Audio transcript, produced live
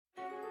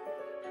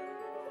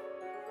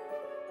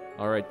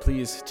All right,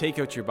 please take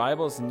out your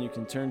Bibles and you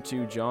can turn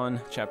to John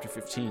chapter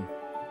 15.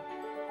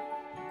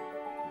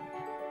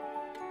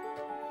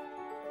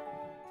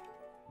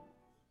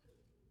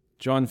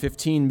 John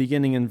 15,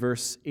 beginning in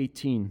verse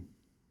 18.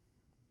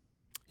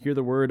 Hear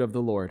the word of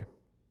the Lord.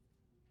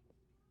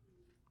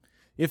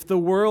 If the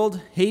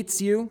world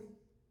hates you,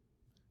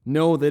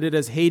 know that it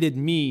has hated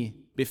me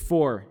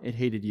before it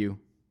hated you.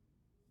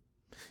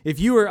 If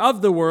you were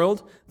of the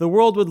world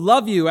would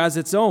love you as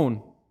its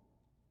own.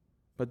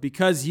 But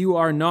because you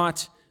are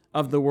not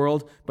of the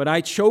world, but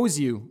I chose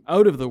you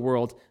out of the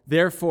world,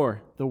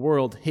 therefore the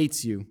world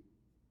hates you.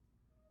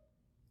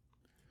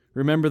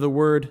 Remember the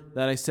word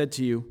that I said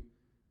to you,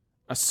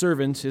 a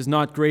servant is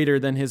not greater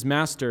than his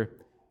master.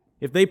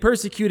 If they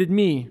persecuted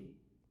me,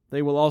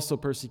 they will also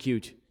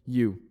persecute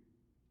you.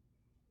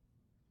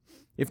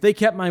 If they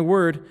kept my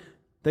word,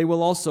 they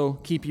will also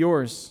keep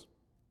yours.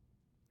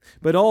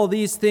 But all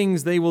these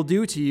things they will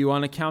do to you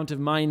on account of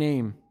my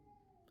name,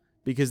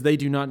 because they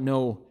do not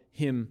know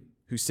him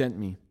who sent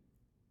me.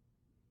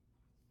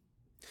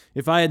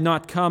 If I had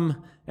not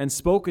come and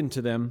spoken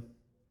to them,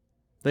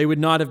 they would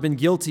not have been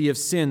guilty of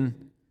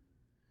sin,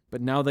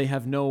 but now they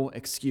have no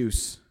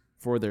excuse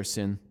for their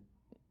sin.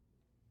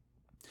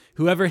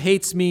 Whoever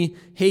hates me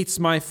hates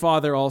my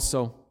Father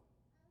also.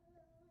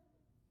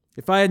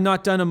 If I had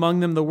not done among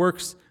them the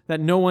works that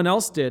no one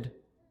else did,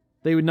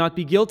 they would not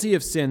be guilty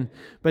of sin,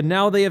 but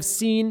now they have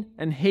seen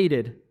and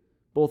hated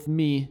both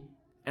me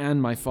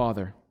and my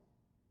Father.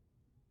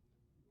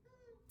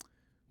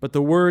 But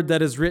the word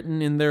that is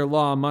written in their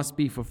law must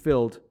be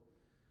fulfilled.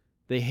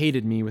 They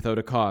hated me without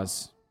a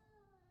cause.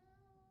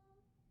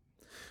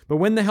 But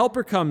when the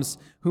Helper comes,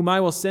 whom I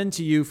will send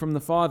to you from the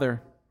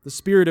Father, the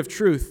Spirit of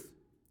truth,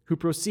 who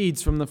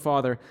proceeds from the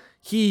Father,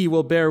 he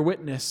will bear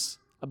witness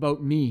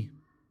about me.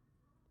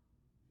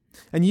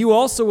 And you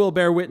also will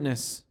bear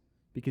witness,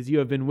 because you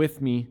have been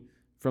with me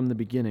from the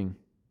beginning.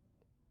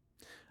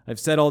 I've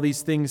said all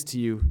these things to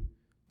you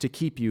to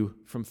keep you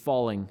from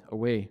falling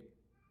away.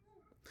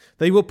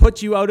 They will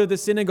put you out of the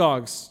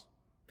synagogues.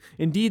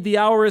 Indeed, the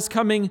hour is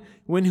coming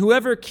when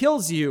whoever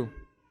kills you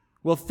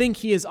will think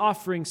he is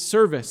offering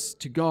service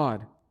to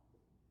God.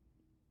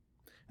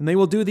 And they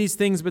will do these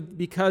things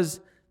because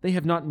they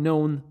have not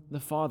known the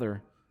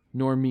Father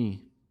nor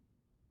me.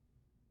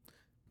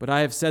 But I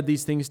have said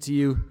these things to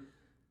you,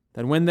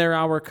 that when their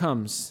hour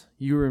comes,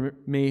 you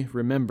may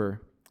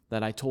remember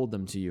that I told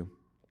them to you.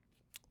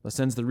 Thus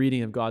ends the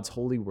reading of God's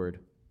holy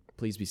word.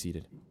 Please be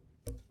seated.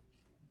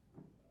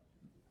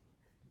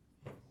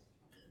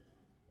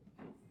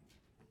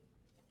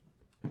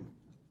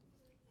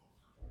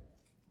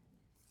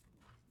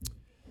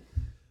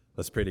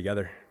 Let's pray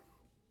together.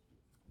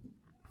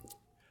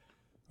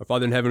 Our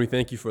Father in heaven, we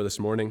thank you for this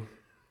morning.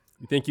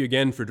 We thank you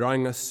again for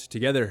drawing us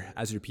together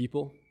as your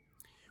people.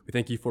 We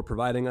thank you for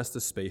providing us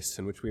the space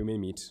in which we may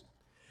meet.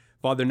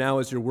 Father, now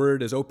as your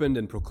word is opened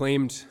and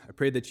proclaimed, I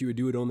pray that you would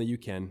do it only you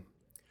can.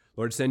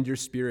 Lord, send your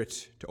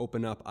Spirit to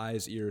open up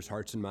eyes, ears,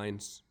 hearts, and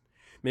minds.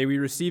 May we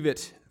receive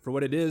it for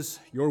what it is,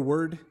 your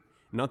word,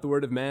 not the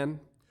word of man.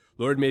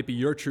 Lord, may it be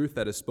your truth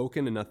that is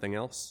spoken and nothing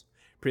else.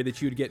 Pray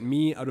that you would get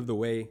me out of the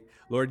way.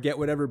 Lord, get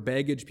whatever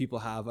baggage people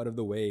have out of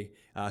the way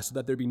so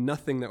that there be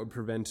nothing that would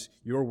prevent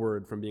your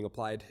word from being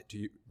applied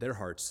to their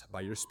hearts by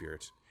your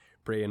Spirit.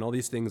 Pray in all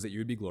these things that you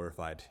would be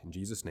glorified. In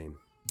Jesus' name,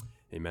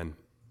 amen.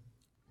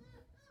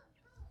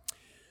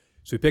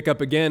 So we pick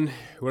up again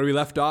where we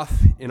left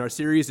off in our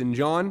series in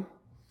John.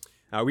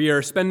 We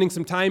are spending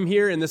some time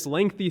here in this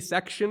lengthy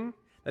section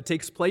that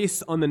takes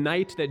place on the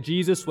night that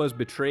Jesus was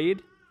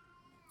betrayed.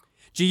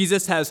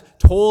 Jesus has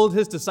told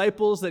his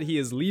disciples that he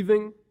is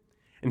leaving,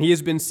 and he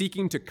has been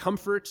seeking to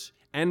comfort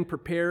and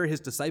prepare his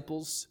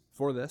disciples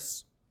for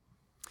this.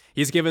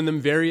 He's given them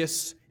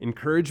various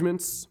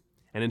encouragements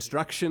and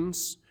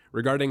instructions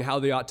regarding how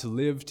they ought to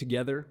live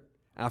together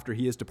after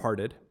he has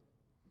departed.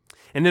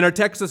 And in our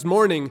text this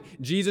morning,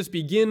 Jesus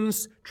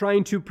begins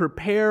trying to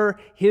prepare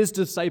his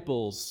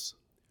disciples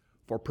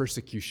for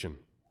persecution.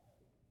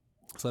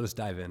 So let us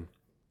dive in.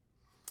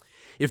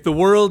 If the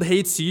world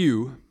hates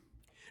you,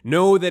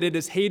 know that it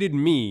has hated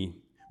me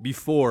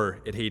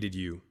before it hated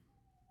you.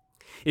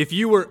 If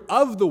you were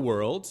of the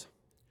world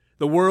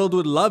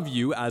would love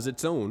you as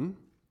its own.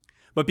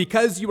 But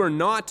because you are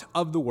not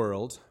of the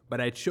world, but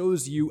I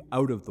chose you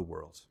out of the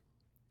world,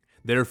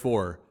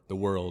 therefore the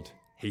world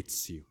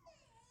hates you.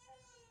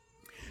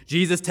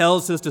 Jesus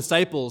tells his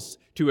disciples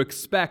to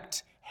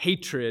expect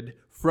hatred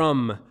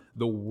from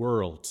the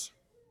world.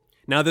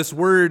 Now, this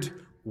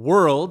word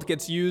world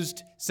gets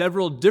used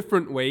several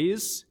different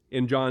ways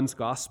in John's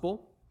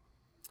gospel.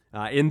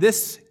 In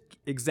this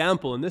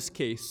example, in this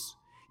case,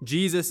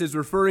 Jesus is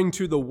referring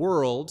to the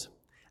world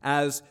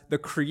as the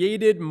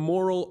created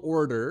moral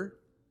order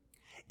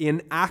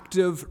in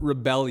active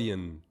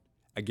rebellion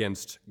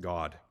against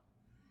God.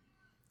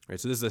 Right,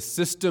 so this is a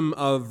system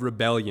of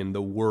rebellion,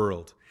 the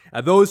world.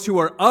 Those who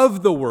are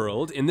of the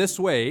world, in this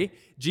way,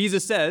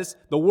 Jesus says,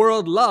 the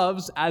world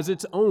loves as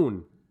its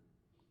own.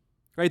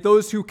 Right,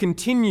 those who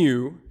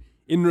continue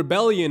in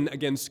rebellion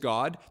against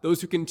God,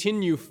 those who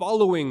continue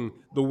following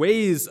the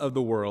ways of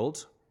the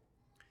world,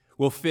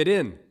 will fit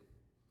in.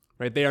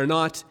 Right? They are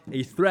not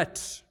a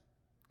threat.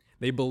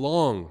 They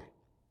belong.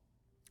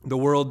 The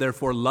world,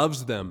 therefore,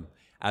 loves them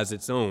as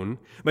its own.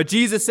 But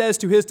Jesus says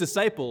to his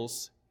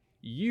disciples,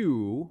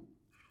 you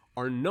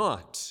are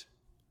not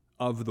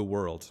of the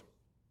world.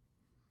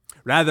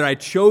 Rather, I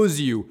chose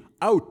you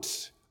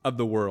out of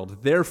the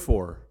world.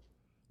 Therefore,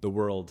 the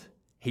world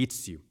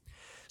hates you.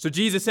 So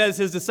Jesus says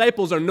his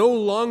disciples are no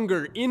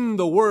longer in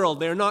the world.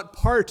 They are not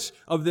part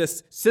of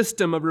this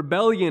system of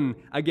rebellion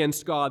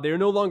against God. They are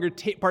no longer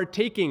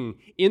partaking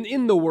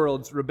in the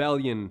world's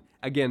rebellion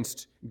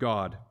against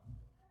God.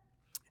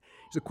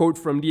 Here's a quote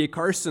from D.A.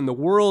 Carson: "The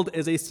world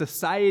is a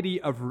society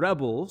of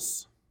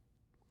rebels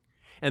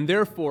and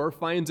therefore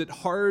finds it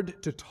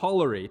hard to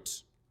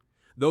tolerate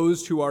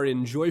those who are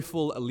in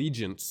joyful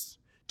allegiance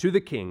to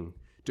the King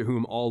to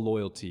whom all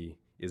loyalty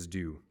is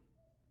due."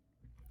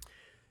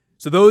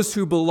 So those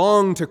who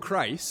belong to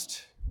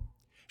Christ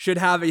should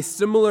have a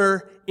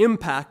similar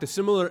impact, a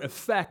similar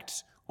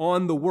effect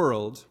on the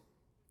world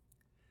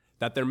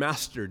that their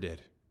master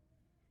did.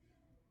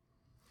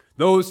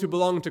 Those who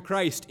belong to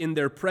Christ in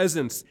their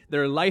presence,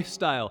 their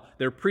lifestyle,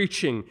 their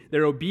preaching,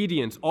 their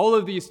obedience, all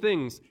of these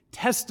things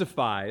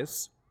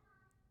testifies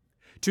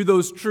to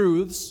those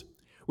truths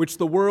which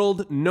the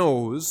world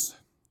knows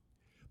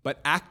but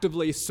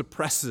actively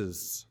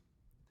suppresses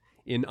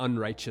in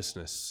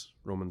unrighteousness.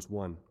 Romans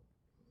 1.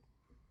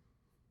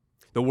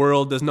 The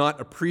world does not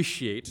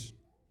appreciate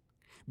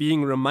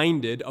being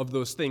reminded of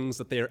those things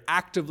that they are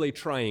actively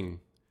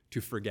trying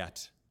to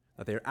forget,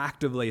 that they are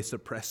actively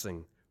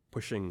suppressing,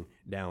 pushing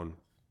down.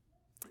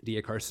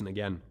 D.A. Carson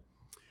again.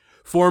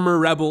 Former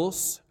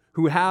rebels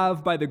who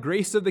have, by the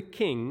grace of the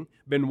King,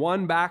 been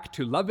won back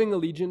to loving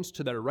allegiance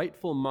to their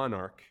rightful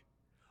monarch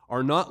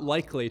are not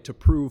likely to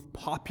prove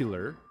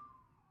popular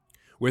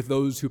with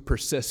those who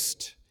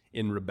persist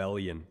in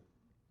rebellion.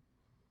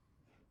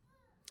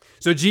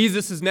 So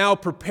Jesus is now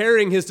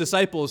preparing his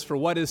disciples for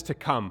what is to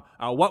come,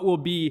 what will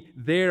be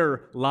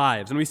their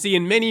lives. And we see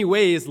in many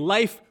ways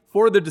life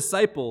for the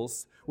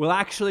disciples will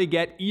actually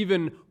get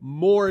even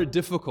more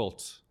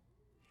difficult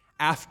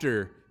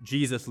after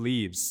Jesus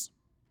leaves.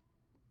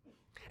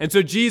 And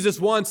so Jesus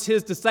wants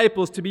his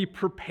disciples to be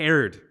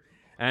prepared.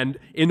 And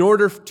in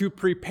order to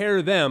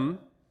prepare them,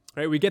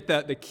 right, we get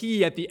the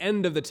key at the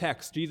end of the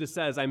text. Jesus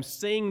says, I'm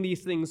saying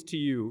these things to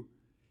you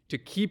to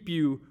keep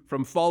you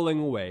from falling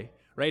away.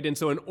 Right? And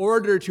so in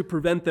order to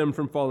prevent them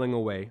from falling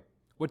away,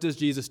 what does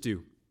Jesus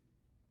do?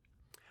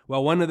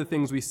 Well, one of the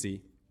things we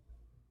see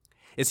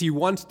is he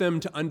wants them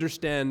to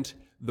understand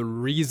the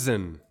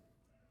reason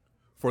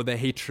for the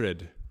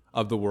hatred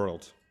of the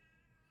world.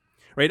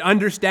 Right?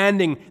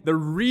 Understanding the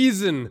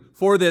reason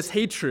for this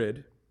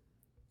hatred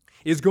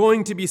is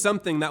going to be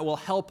something that will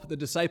help the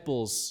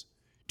disciples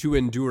to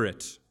endure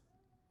it.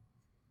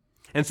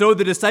 And so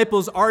the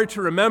disciples are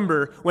to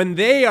remember when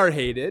they are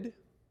hated,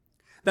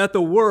 that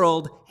the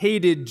world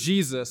hated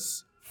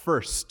Jesus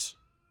first.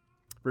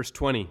 Verse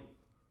 20.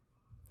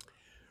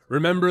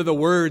 Remember the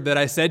word that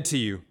I said to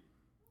you.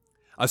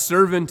 A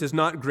servant is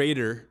not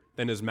greater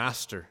than his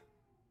master.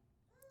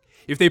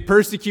 If they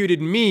persecuted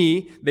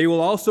me, they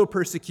will also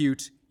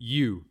persecute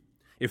you.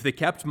 If they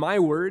kept my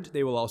word,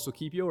 they will also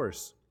keep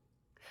yours.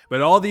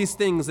 But all these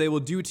things they will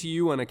do to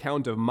you on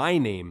account of my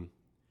name,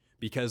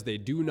 because they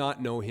do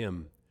not know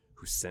him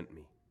who sent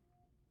me.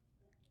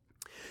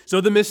 So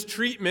the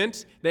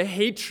mistreatment, the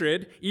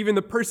hatred, even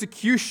the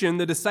persecution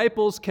the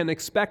disciples can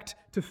expect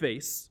to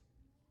face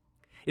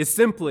is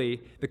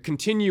simply the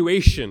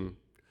continuation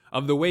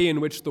of the way in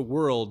which the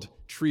world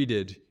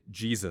treated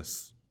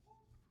Jesus.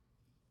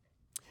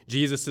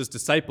 Jesus'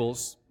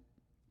 disciples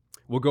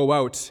will go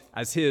out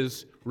as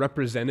his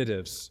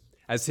representatives,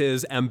 as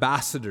his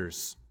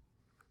ambassadors.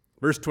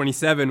 Verse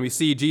 27, we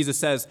see Jesus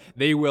says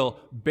they will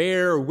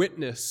bear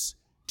witness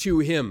to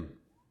him.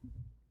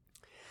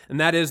 And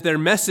that is, their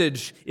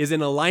message is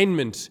in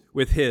alignment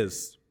with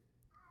his.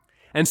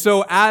 And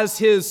so as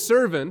his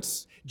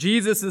servants,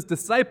 Jesus'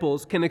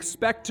 disciples can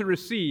expect to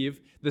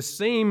receive the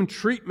same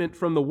treatment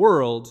from the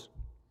world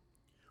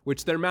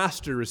which their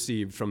master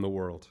received from the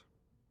world.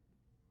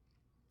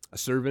 A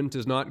servant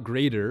is not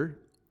greater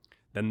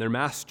than their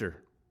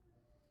master.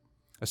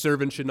 A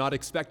servant should not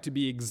expect to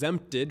be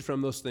exempted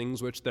from those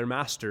things which their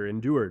master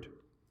endured.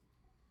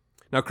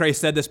 Now, Christ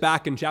said this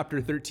back in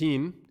chapter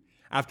 13,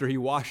 after he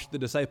washed the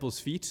disciples'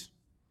 feet,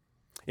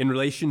 in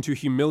relation to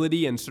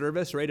humility and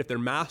service, right? If their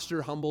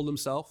master humbled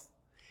himself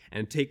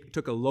and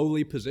took a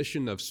lowly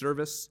position of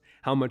service,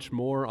 how much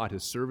more ought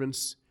his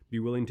servants be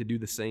willing to do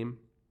the same?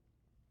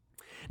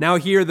 Now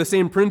here, the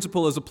same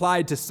principle is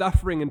applied to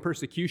suffering and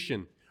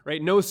persecution,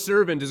 right? No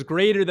servant is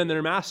greater than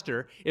their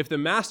master. If the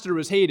master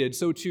was hated,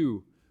 so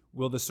too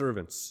will the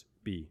servants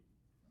be.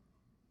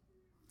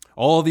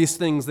 All these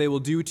things they will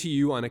do to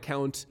you on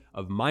account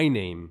of my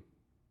name,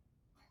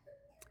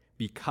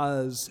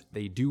 because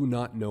they do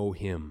not know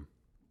him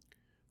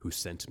who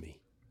sent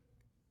me.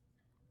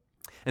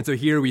 And so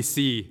here we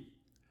see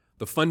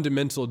the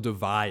fundamental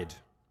divide,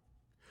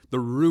 the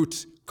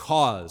root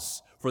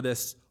cause for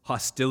this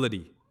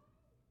hostility.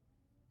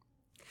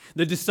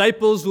 The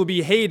disciples will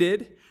be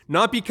hated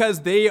not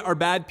because they are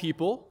bad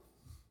people,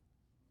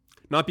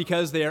 not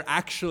because they are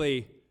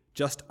actually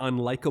just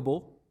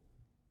unlikable,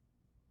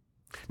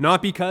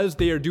 not because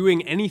they are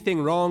doing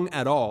anything wrong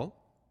at all.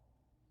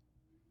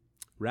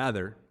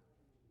 Rather,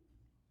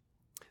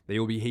 they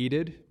will be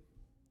hated,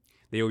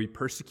 they will be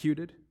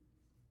persecuted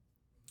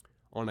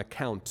on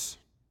account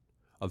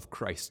of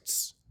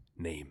Christ's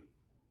name.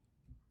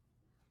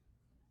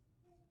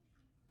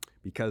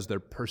 Because their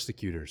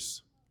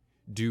persecutors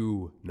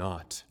do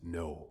not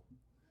know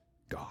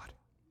God.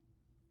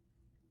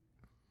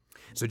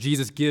 So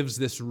Jesus gives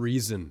this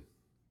reason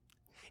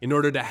in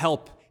order to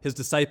help his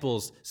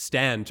disciples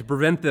stand, to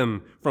prevent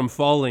them from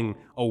falling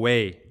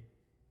away.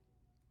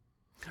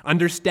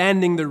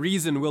 Understanding the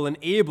reason will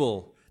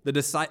enable the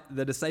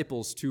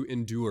disciples to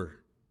endure.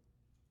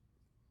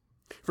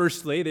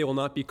 Firstly, they will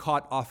not be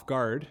caught off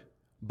guard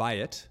by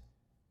it.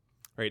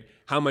 Right?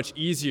 How much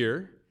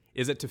easier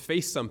is it to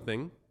face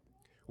something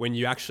when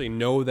you actually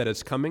know that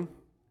it's coming?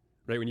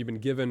 Right? When you've been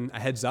given a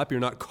heads up, you're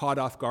not caught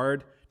off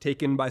guard,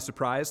 taken by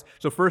surprise.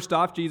 So first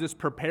off, Jesus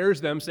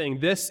prepares them, saying,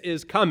 this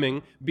is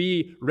coming,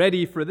 be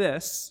ready for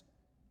this.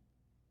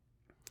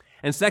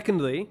 And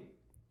secondly,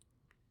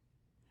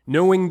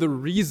 knowing the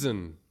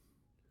reason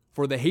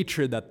for the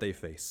hatred that they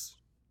face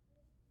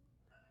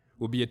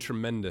will be a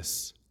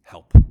tremendous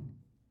help.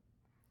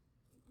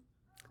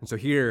 And so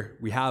here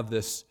we have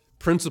this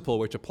principle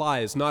which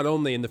applies not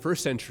only in the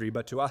first century,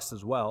 but to us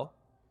as well.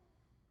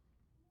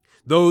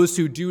 Those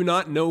who do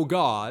not know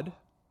God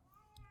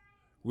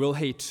will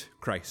hate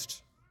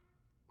Christ.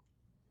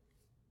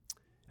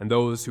 And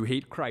those who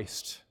hate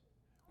Christ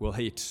will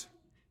hate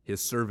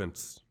his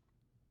servants.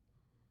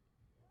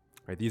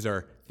 Right, these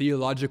are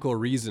theological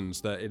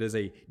reasons that it is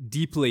a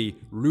deeply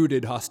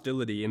rooted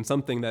hostility in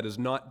something that is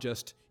not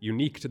just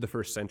unique to the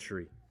first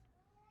century.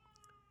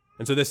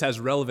 And so this has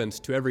relevance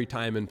to every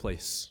time and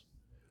place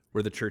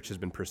where the church has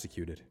been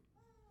persecuted.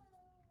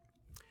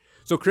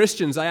 So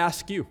Christians, I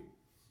ask you,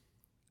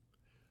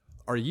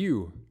 are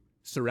you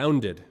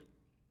surrounded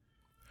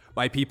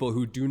by people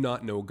who do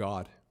not know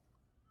God?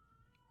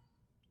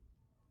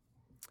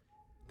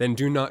 Then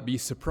do not be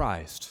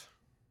surprised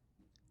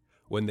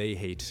when they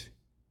hate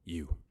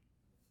you.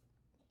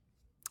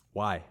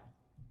 Why?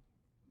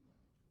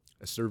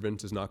 A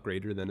servant is not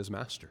greater than his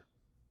master.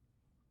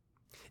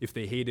 If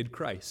they hated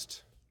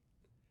Christ,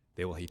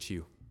 they will hate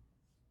you.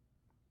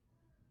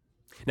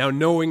 Now,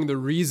 knowing the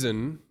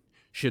reason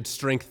should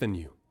strengthen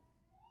you.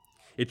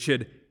 It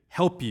should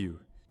help you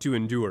to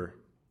endure.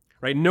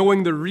 Right?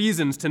 Knowing the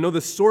reasons, to know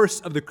the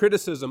source of the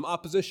criticism,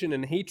 opposition,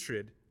 and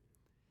hatred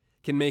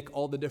can make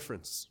all the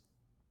difference.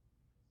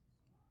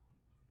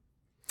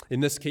 In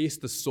this case,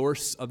 the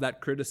source of that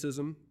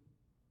criticism,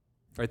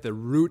 right, the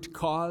root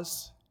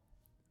cause,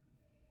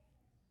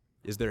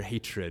 is their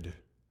hatred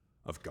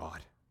of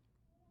God.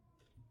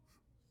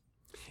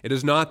 It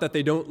is not that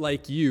they don't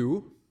like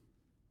you.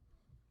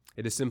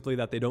 It is simply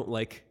that they don't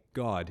like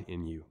God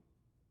in you.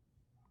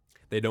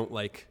 They don't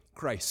like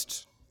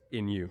Christ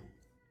in you.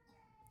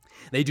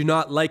 They do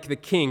not like the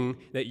king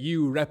that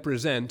you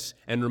represent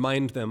and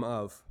remind them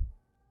of.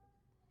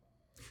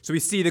 So we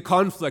see the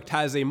conflict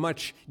has a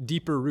much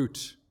deeper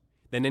root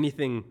than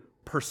anything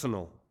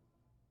personal.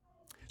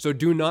 So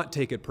do not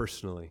take it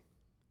personally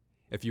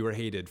if you are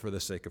hated for the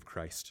sake of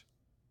Christ.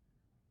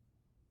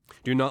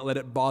 Do not let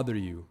it bother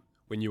you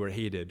when you are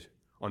hated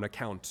on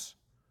account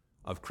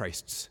of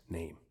Christ's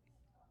name.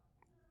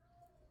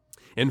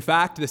 In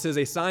fact, this is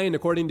a sign,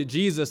 according to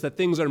Jesus, that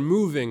things are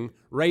moving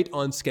right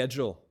on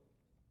schedule.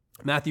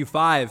 Matthew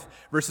 5,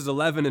 verses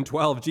 11 and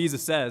 12,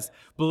 Jesus says,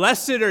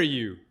 "Blessed are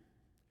you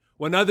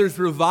when others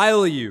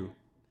revile you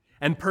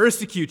and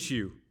persecute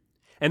you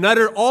and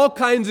utter all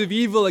kinds of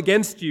evil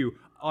against you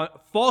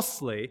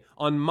falsely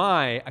on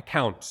my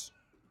account.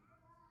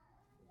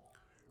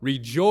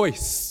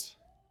 Rejoice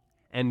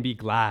and be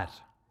glad,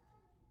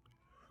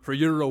 for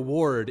your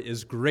reward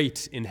is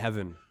great in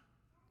heaven.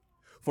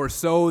 For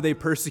so they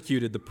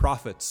persecuted the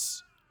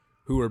prophets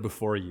who were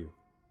before you."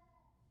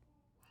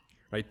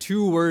 Right?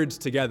 Two words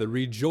together,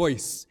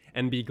 rejoice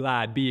and be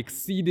glad, be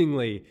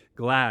exceedingly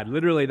glad.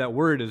 Literally, that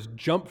word is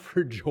jump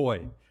for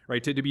joy,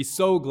 right? To be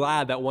so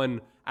glad that one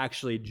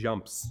actually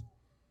jumps.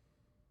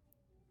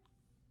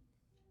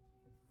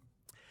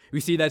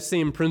 We see that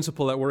same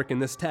principle at work in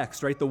this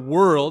text, right? The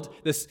world,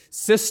 this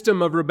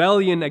system of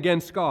rebellion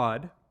against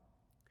God,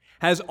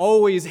 has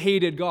always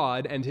hated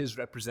God and his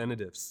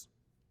representatives.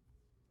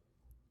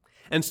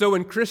 And so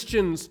when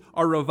Christians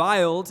are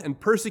reviled and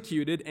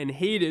persecuted and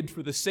hated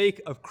for the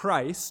sake of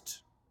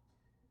Christ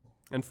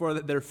and for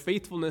their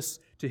faithfulness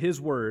to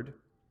his word,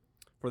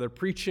 for their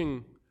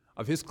preaching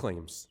of his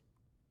claims,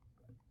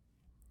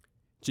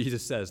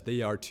 Jesus says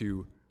they are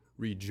to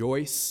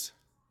rejoice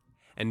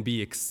and be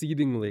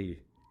exceedingly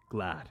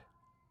glad.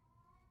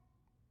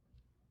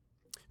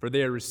 For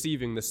they are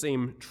receiving the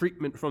same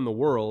treatment from the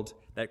world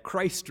that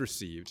Christ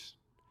received,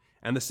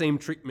 and the same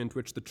treatment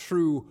which the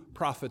true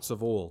prophets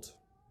of old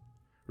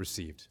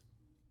received.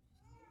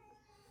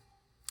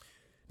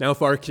 Now,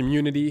 if our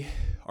community,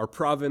 our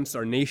province,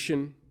 our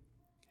nation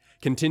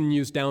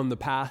continues down the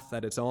path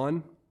that it's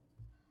on,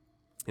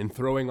 in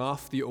throwing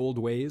off the old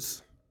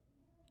ways,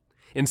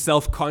 in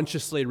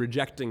self-consciously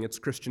rejecting its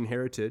Christian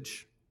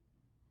heritage,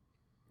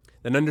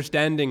 then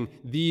understanding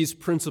these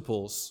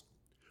principles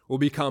will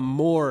become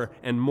more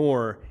and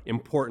more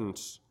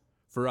important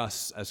for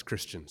us as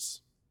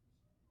Christians.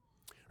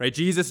 Right?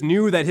 Jesus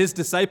knew that his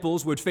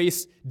disciples would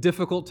face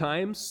difficult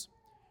times.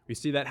 We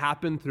see that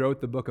happen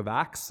throughout the book of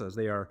Acts as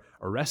they are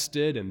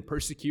arrested and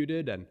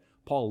persecuted, and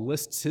Paul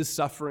lists his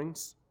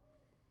sufferings.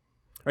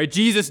 Right?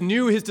 Jesus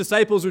knew his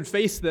disciples would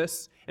face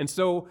this, and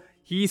so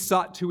he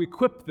sought to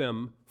equip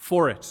them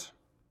for it.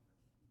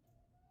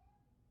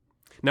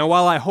 Now,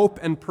 while I hope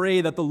and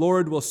pray that the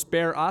Lord will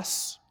spare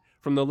us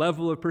from the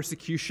level of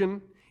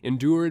persecution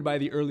endured by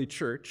the early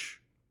church,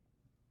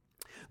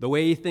 the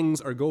way things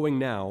are going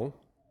now,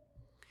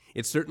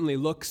 it certainly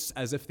looks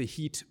as if the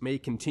heat may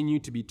continue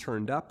to be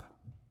turned up,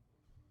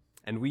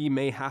 and we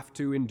may have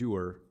to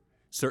endure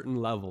certain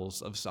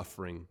levels of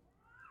suffering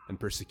and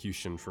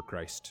persecution for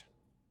Christ.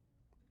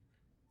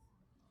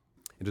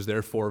 It is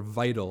therefore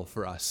vital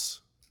for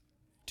us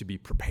to be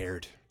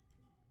prepared.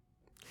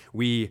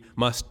 We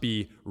must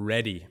be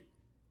ready.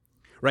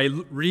 Right?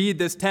 Read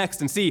this text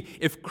and see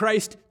if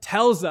Christ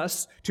tells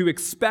us to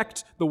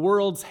expect the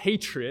world's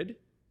hatred,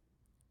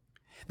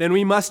 then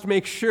we must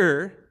make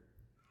sure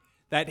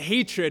that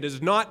hatred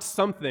is not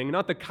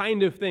the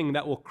kind of thing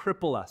that will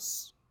cripple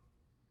us.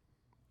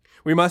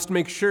 We must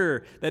make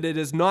sure that it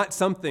is not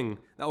something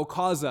that will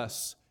cause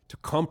us to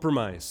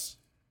compromise.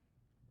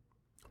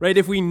 Right?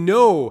 If we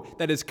know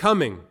that it's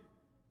coming,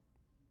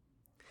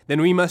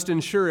 then we must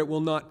ensure it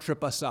will not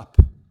trip us up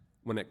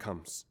when it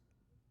comes.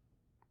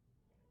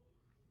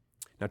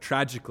 Now,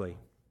 tragically,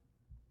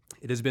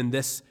 it has been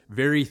this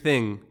very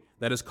thing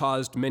that has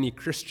caused many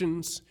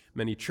Christians,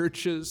 many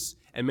churches,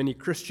 and many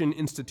Christian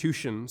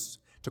institutions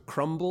to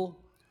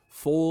crumble,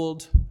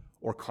 fold,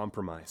 or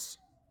compromise.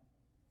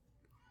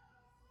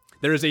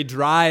 There is a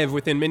drive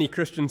within many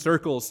Christian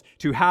circles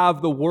to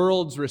have the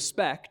world's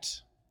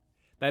respect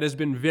that has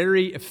been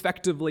very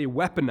effectively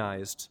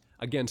weaponized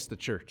against the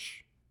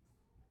church.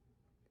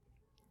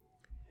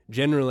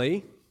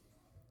 Generally,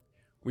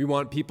 we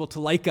want people to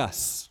like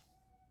us.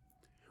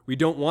 We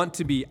don't want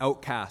to be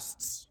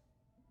outcasts.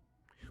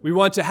 We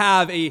want to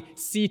have a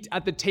seat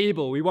at the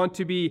table. We want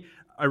to be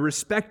a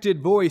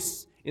respected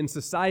voice in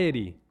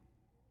society.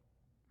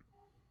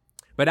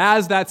 But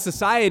as that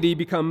society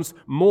becomes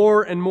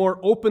more and more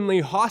openly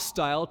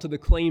hostile to the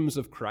claims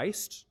of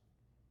Christ,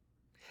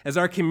 as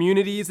our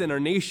communities and our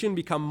nation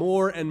become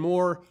more and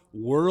more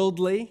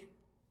worldly,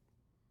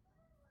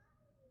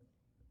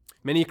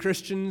 many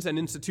Christians and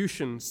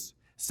institutions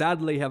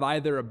sadly have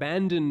either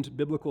abandoned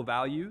biblical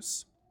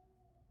values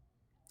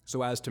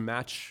so as to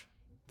match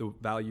the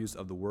values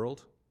of the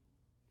world,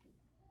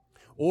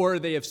 or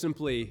they have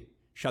simply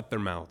shut their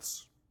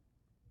mouths.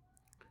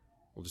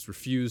 Will just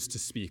refuse to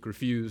speak,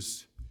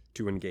 refuse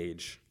to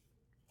engage,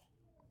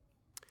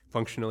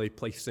 functionally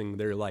placing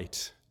their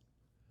light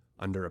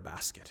under a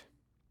basket.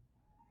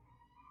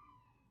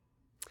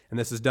 And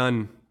this is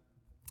done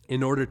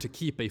in order to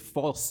keep a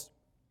false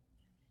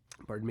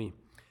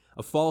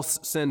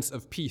sense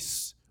of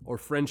peace or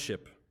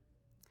friendship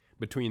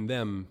between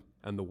them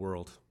and the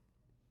world.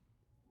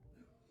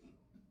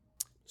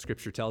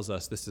 Scripture tells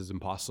us this is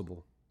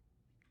impossible.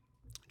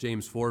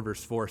 James 4,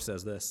 verse 4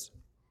 says this: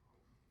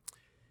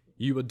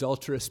 "You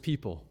adulterous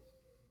people,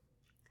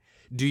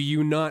 do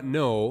you not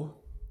know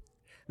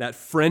that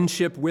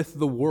friendship with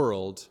the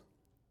world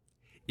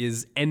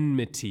is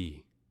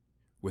enmity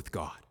with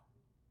God?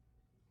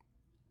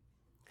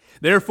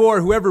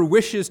 Therefore, whoever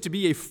wishes to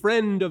be a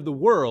friend of the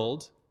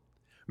world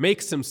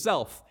makes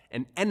himself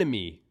an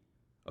enemy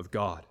of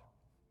God."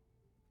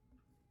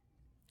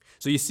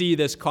 So you see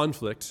this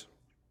conflict.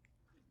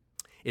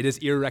 It is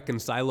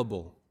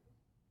irreconcilable.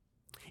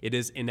 It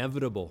is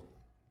inevitable.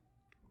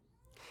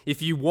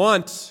 If you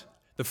want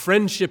the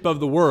friendship of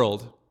the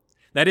world,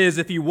 that is,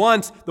 if you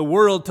want the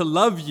world to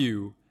love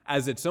you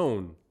as its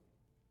own,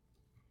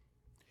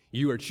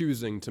 you are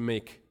choosing to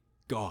make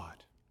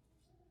God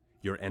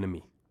your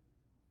enemy.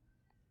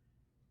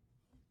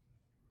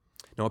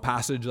 Now, a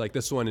passage like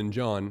this one in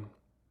John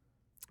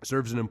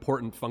serves an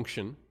important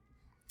function.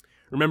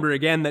 Remember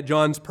again that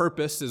John's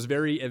purpose is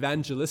very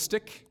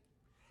evangelistic.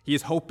 He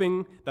is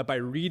hoping that by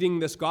reading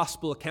this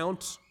gospel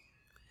account,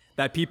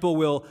 that people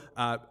will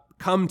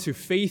come to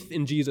faith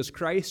in Jesus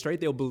Christ, right?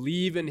 They'll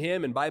believe in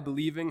him, and by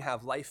believing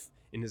have life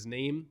in his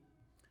name.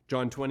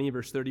 John 20,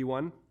 verse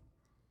 31.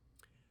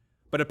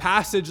 But a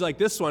passage like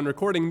this one,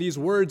 recording these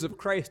words of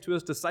Christ to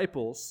his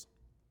disciples,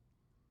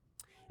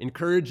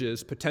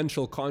 encourages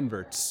potential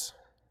converts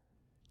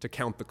to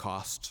count the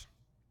cost,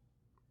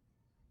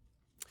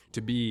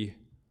 to be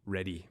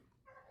ready.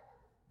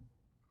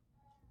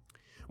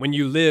 When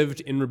you lived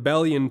in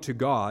rebellion to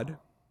God,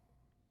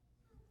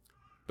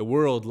 the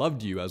world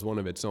loved you as one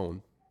of its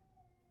own.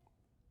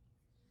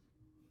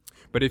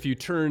 But if you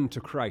turn to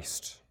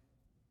Christ,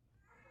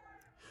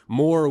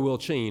 more will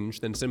change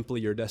than simply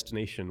your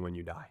destination when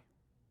you die.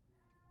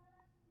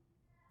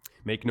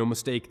 Make no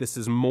mistake, this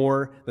is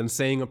more than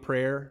saying a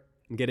prayer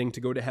and getting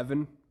to go to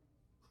heaven.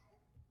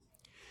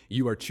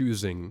 You are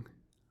choosing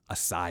a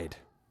side.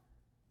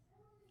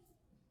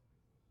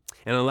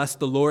 And unless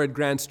the Lord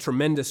grants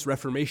tremendous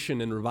reformation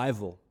and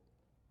revival,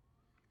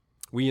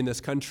 we in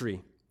this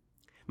country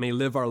may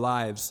live our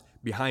lives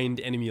behind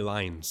enemy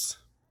lines,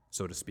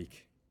 so to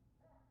speak.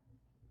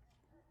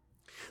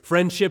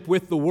 Friendship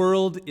with the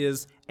world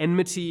is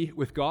enmity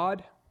with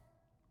God,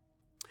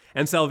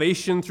 and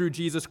salvation through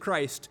Jesus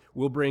Christ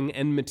will bring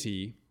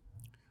enmity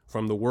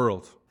from the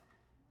world.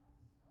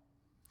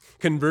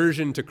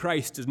 Conversion to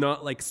Christ is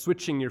not like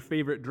switching your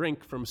favorite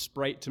drink from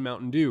Sprite to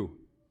Mountain Dew.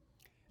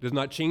 It is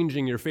not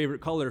changing your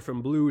favorite color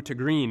from blue to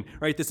green,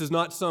 right? This is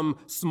not some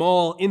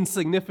small,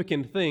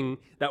 insignificant thing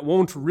that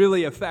won't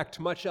really affect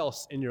much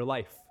else in your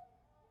life.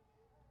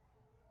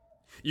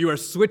 You are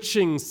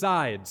switching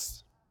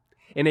sides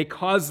in a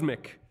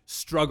cosmic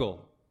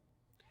struggle.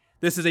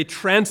 This is a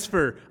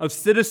transfer of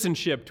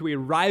citizenship to a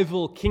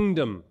rival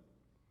kingdom.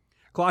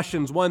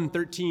 Colossians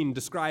 1:13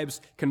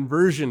 describes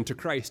conversion to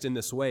Christ in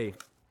this way.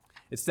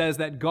 It says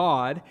that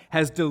God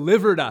has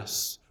delivered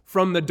us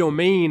from the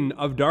domain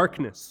of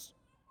darkness,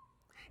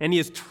 and he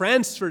has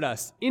transferred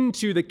us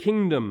into the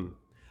kingdom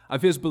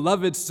of his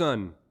beloved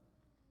Son,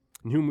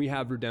 in whom we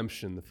have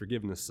redemption, the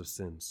forgiveness of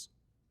sins.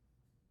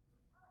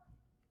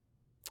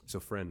 So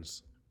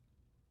friends,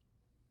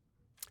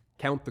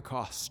 count the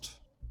cost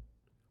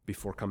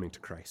before coming to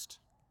Christ.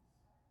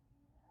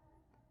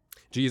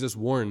 Jesus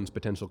warns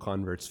potential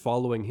converts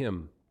following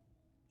him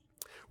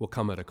will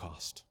come at a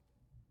cost.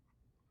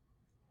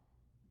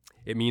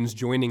 It means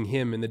joining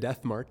him in the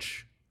death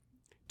march,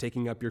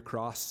 taking up your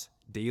cross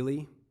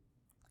daily,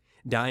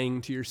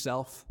 dying to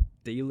yourself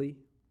daily.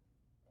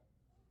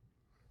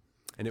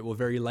 And it will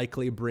very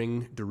likely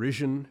bring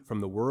derision from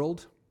the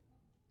world,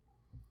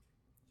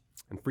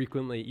 and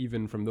frequently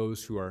even from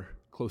those who are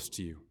close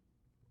to you,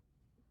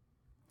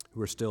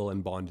 who are still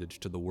in bondage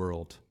to the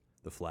world,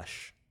 the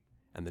flesh,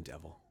 and the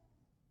devil.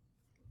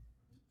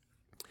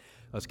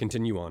 Let's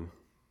continue on.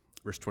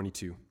 Verse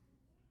 22.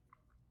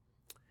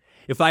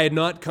 If I had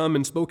not come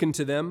and spoken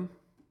to them,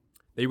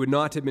 they would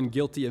not have been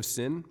guilty of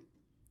sin,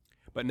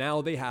 but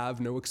now they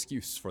have no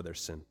excuse for their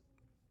sin.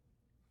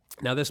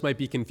 Now, this might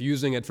be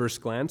confusing at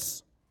first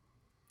glance,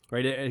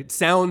 right? It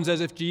sounds as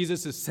if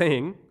Jesus is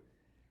saying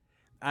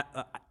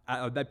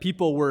that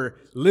people were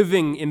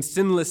living in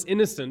sinless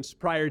innocence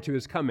prior to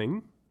his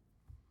coming,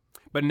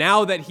 but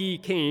now that he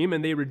came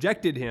and they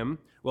rejected him,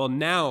 well,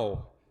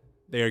 now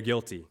they are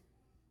guilty.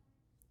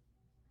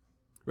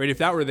 Right? If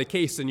that were the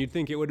case, then you'd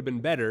think it would have been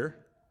better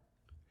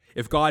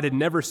if God had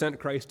never sent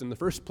Christ in the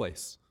first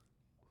place.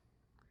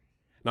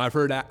 Now, I've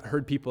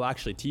heard people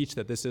actually teach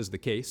that this is the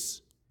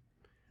case,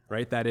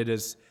 right? That it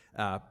is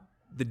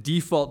the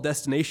default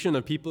destination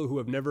of people who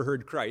have never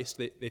heard Christ.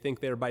 They think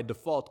they're by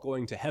default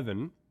going to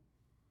heaven.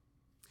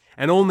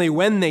 And only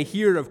when they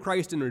hear of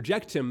Christ and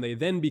reject him, they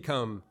then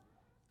become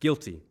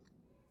guilty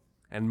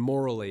and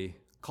morally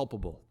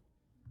culpable.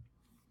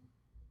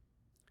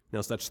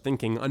 Now, such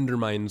thinking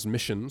undermines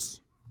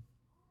missions.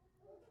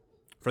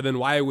 For then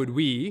why would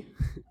we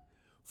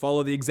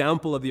follow the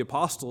example of the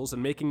apostles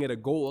and making it a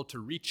goal to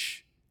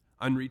reach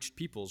unreached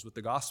peoples with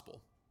the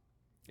gospel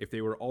if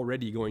they were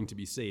already going to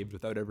be saved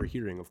without ever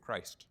hearing of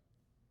Christ?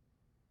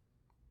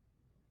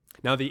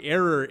 Now, the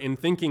error in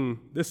thinking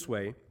this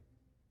way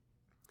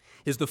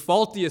is the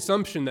faulty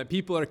assumption that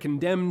people are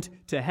condemned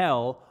to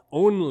hell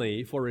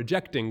only for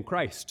rejecting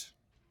Christ.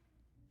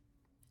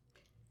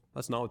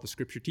 That's not what the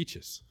Scripture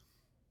teaches.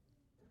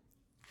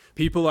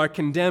 People are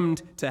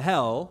condemned to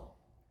hell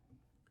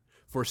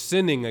for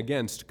sinning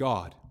against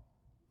God.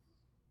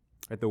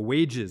 The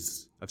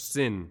wages of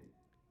sin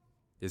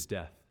is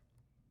death.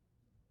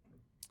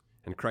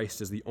 And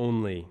Christ is the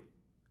only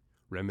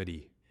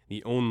remedy,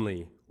 the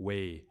only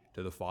way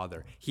to the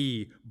Father.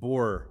 He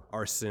bore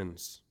our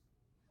sins.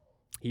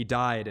 He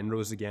died and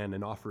rose again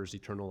and offers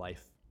eternal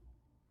life.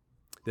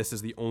 This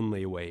is the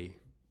only way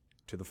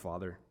to the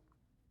Father.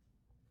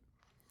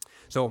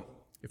 So,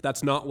 if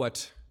that's not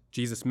what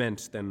Jesus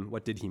meant, then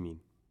what did he mean?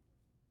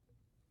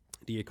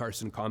 D.A.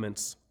 Carson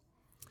comments,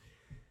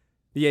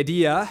 the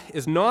idea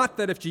is not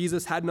that if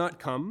Jesus had not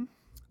come,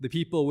 the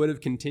people would have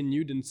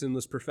continued in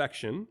sinless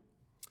perfection,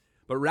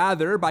 but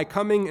rather, by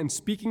coming and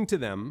speaking to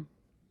them,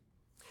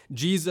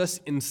 Jesus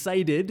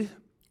incited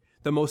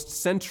the most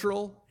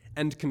central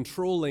and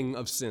controlling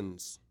of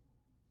sins: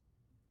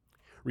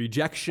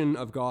 rejection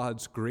of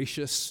God's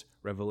gracious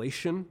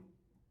revelation,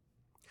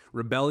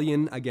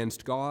 rebellion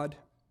against God,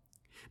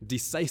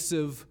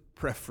 decisive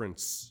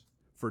preference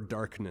for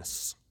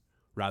darkness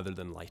rather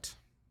than light.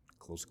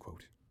 Close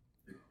quote.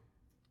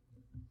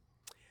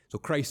 So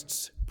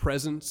Christ's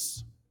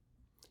presence,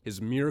 his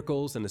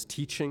miracles, and his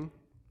teaching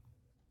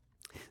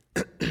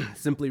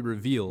simply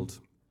revealed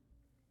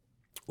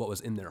what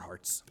was in their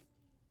hearts.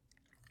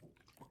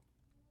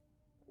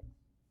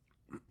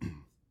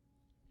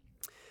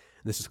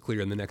 This is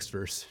clear in the next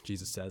verse.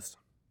 Jesus says,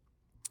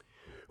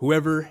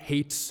 "Whoever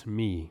hates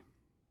me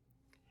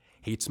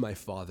hates my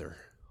Father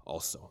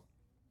also."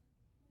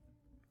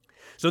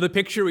 So the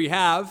picture we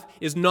have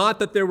is not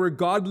that there were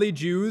godly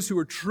Jews who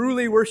were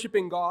truly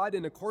worshiping God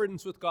in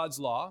accordance with God's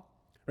law,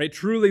 right?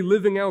 Truly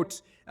living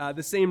out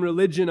the same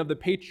religion of the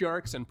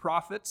patriarchs and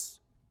prophets,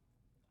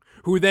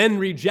 who then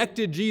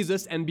rejected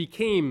Jesus and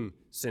became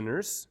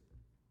sinners.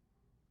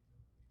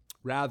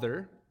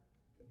 Rather,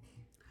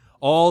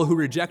 all who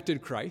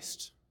rejected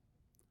Christ,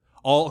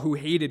 all who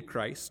hated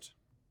Christ,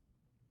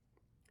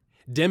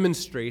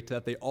 demonstrate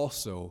that they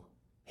also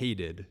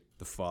hated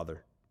the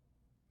Father.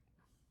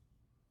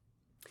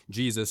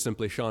 Jesus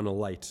simply shone a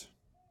light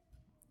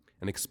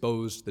and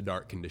exposed the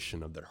dark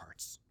condition of their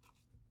hearts.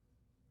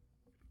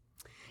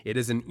 It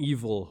is an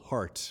evil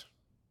heart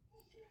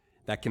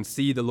that can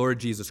see the Lord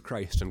Jesus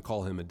Christ and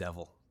call him a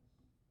devil.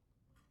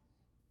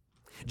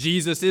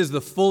 Jesus is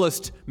the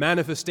fullest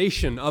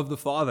manifestation of the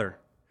Father,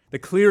 the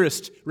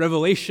clearest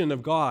revelation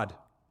of God.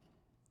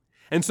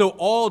 And so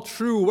all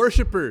true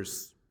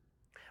worshipers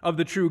of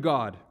the true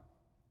God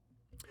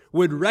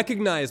would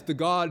recognize the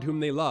God whom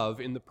they love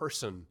in the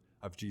person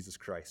of Jesus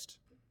Christ.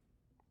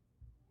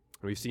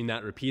 And we've seen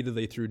that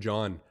repeatedly through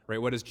John,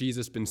 right? What has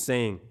Jesus been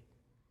saying?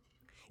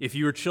 If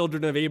you were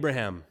children of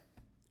Abraham,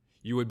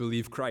 you would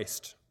believe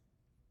Christ.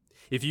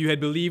 If you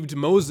had believed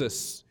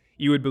Moses,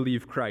 you would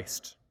believe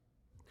Christ.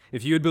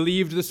 If you had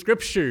believed the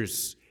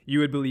Scriptures, you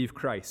would believe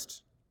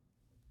Christ.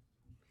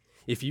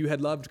 If you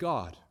had loved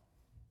God,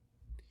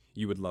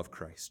 you would love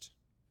Christ.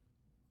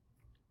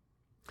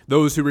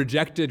 Those who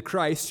rejected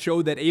Christ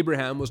showed that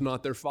Abraham was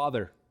not their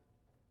father.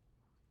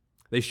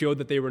 They showed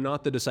that they were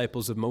not the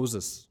disciples of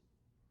Moses.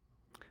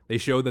 They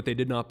showed that they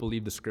did not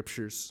believe the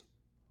Scriptures.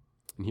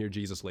 And here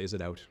Jesus lays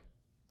it out.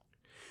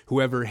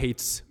 Whoever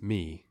hates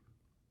me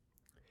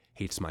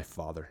hates my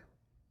Father.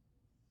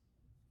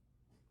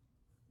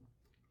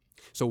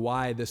 So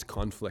why this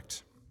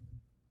conflict?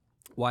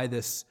 Why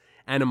this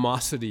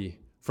animosity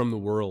from the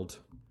world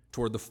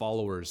toward the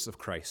followers of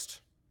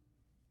Christ?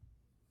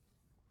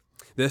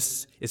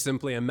 This is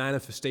simply a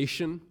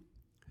manifestation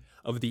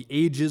of the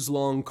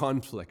ages-long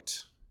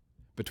conflict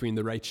between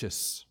the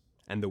righteous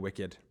and the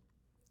wicked,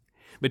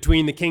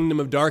 between the kingdom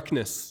of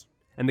darkness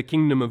and the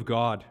kingdom of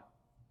God.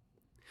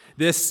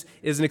 This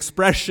is an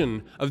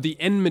expression of the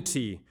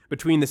enmity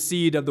between the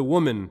seed of the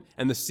woman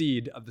and the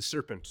seed of the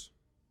serpent.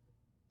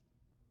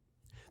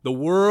 The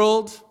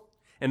world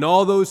and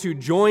all those who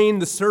join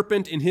the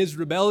serpent in his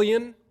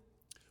rebellion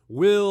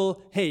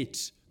will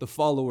hate the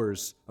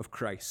followers of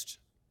Christ.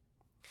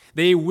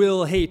 They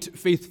will hate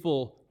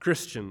faithful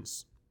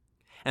Christians.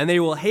 And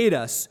they will hate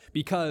us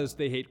because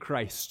they hate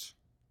Christ.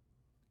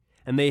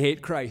 And they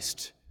hate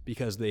Christ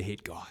because they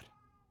hate God.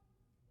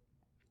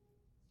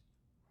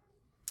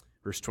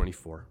 Verse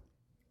 24.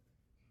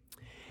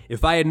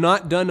 If I had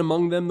not done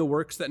among them the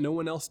works that no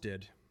one else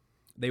did,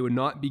 they would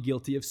not be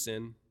guilty of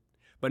sin.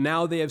 But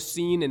now they have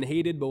seen and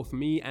hated both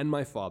me and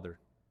my Father.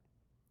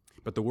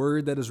 But the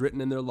word that is written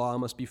in their law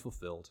must be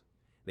fulfilled.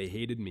 They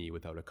hated me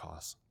without a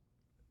cause.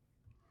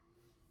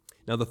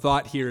 Now the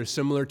thought here is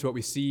similar to what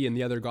we see in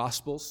the other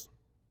Gospels.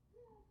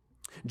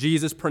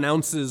 Jesus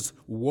pronounces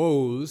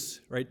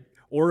woes, right,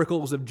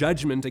 oracles of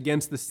judgment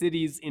against the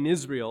cities in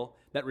Israel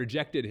that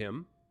rejected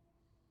him.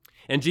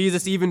 And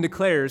Jesus even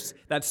declares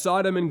that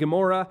Sodom and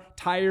Gomorrah,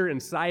 Tyre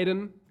and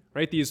Sidon,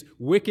 right, these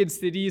wicked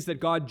cities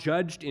that God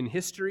judged in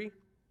history,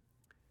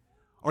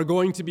 are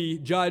going to be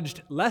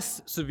judged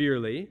less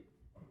severely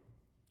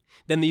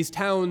than these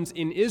towns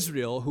in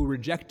Israel who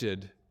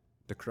rejected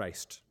the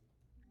Christ.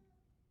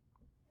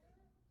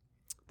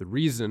 The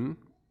reason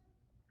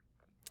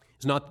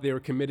is not that they were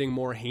committing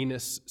more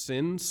heinous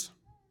sins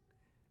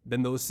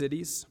than those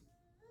cities,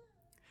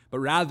 but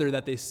rather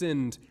that they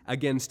sinned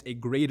against a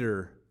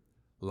greater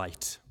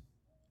light.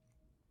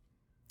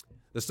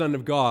 The Son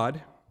of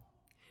God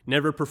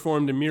never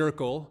performed a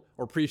miracle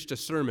or preached a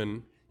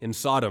sermon in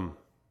Sodom,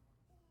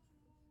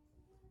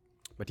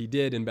 but he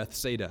did in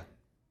Bethsaida.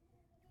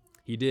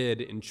 He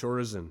did in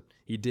Chorazin.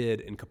 He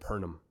did in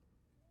Capernaum.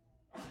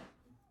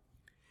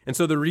 And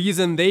so the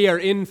reason they are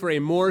in for a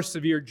more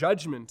severe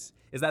judgment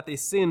is that they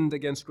sinned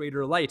against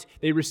greater light.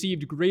 They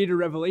received greater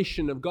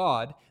revelation of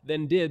God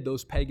than did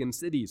those pagan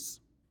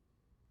cities.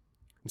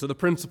 And so the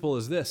principle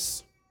is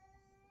this: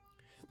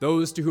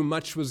 those to whom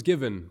much was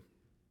given,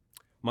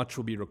 much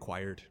will be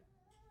required.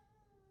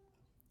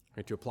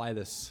 Right, to apply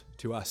this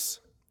to us,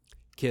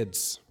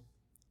 kids,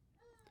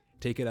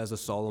 take it as a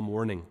solemn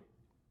warning.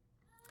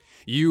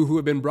 You who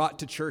have been brought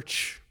to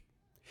church,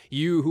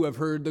 you who have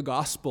heard the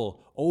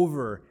gospel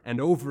over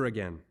and over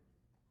again,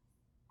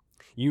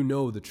 you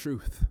know the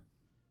truth.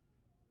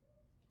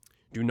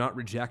 Do not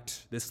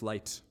reject this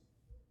light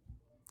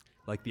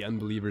like the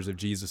unbelievers of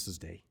Jesus'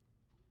 day.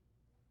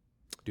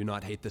 Do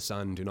not hate the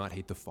Son. Do not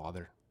hate the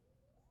Father.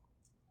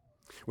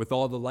 With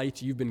all the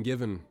light you've been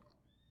given,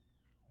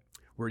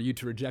 were you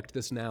to reject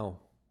this now,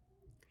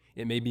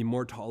 it may be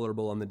more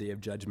tolerable on the day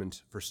of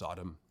judgment for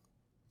Sodom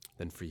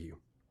than for you.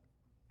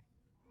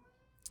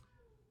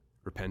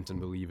 Repent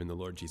and believe in the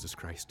Lord Jesus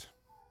Christ.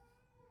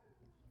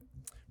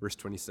 Verse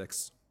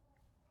 26.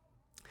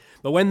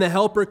 But when the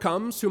Helper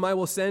comes, whom I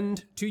will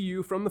send to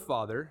you from the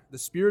Father, the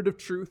Spirit of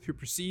truth who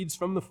proceeds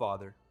from the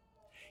Father,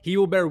 he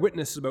will bear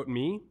witness about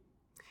me,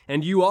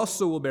 and you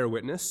also will bear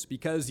witness,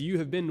 because you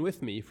have been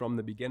with me from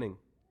the beginning.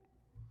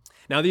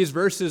 Now, these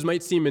verses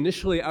might seem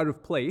initially out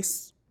of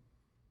place.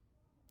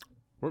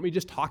 Weren't we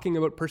just talking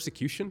about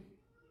persecution?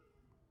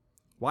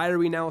 Why are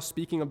we now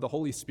speaking of the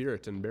Holy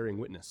Spirit and bearing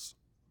witness?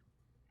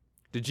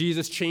 Did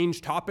Jesus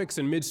change topics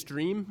in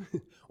midstream,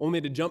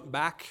 only to jump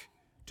back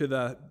to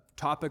the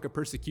topic of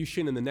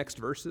persecution in the next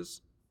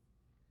verses?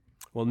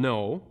 Well,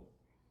 no.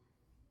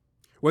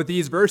 What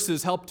these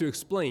verses help to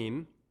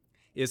explain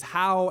is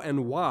how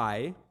and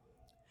why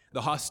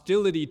the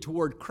hostility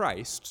toward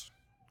Christ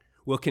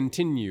will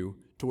continue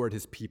toward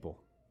his people.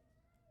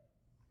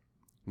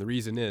 And the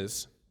reason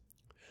is,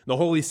 the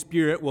Holy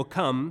Spirit will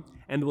come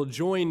and will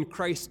join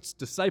Christ's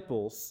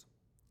disciples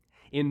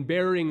in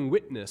bearing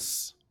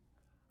witness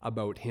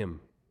about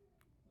him.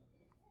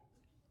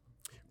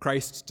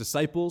 Christ's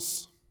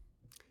disciples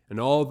and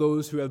all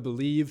those who have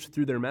believed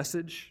through their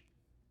message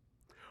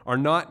are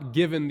not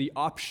given the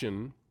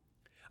option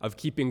of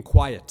keeping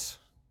quiet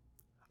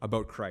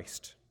about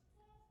Christ.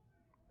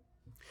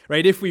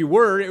 Right? If we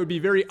were, it would be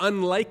very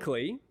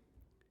unlikely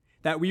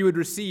that we would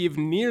receive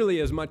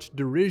nearly as much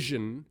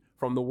derision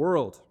from the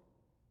world.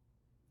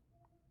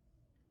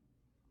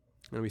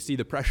 And we see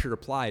the pressure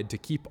applied to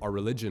keep our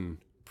religion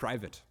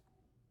private.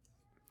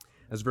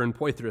 As Vern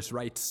Poythress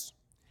writes,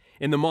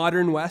 in the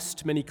modern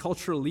West, many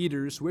cultural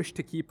leaders wish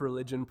to keep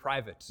religion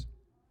private.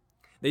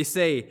 They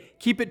say,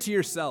 keep it to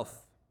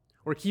yourself,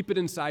 or keep it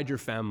inside your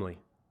family.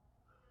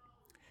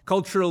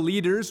 Cultural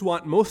leaders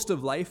want most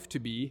of life to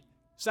be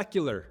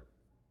secular,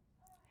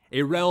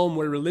 a realm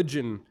where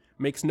religion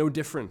makes no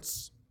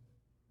difference.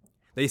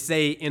 They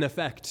say, in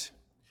effect,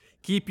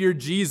 keep your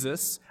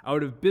Jesus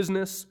out of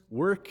business,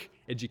 work,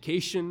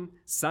 education,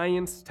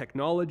 science,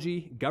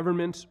 technology,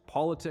 government,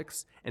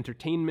 politics,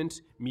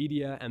 entertainment,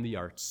 media, and the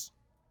arts.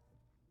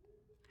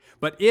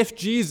 But if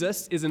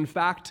Jesus is in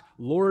fact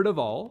Lord of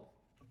all,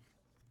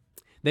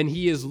 then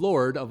he is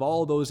Lord of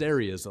all those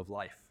areas of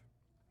life.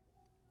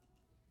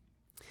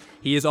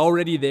 He is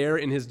already there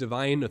in his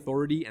divine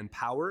authority and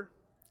power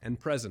and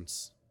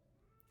presence.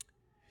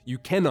 You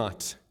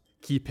cannot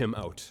keep him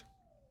out.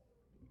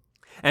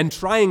 And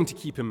trying to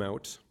keep him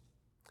out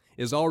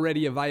is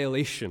already a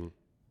violation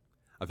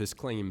of his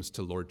claims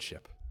to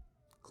lordship.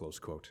 Close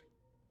quote.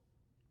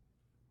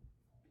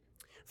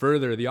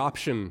 Further, the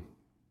option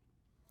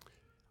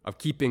of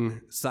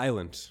keeping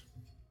silent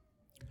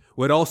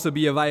would also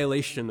be a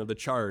violation of the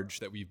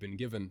charge that we've been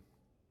given.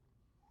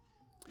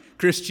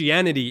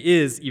 Christianity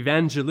is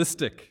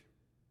evangelistic,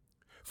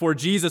 for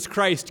Jesus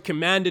Christ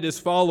commanded his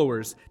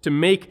followers to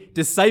make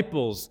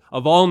disciples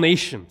of all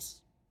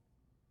nations,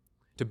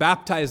 to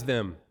baptize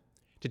them,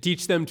 to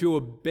teach them to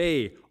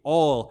obey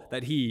all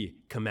that he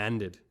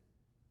commanded.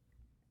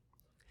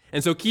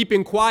 And so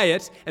keeping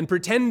quiet and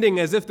pretending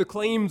as if the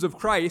claims of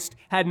Christ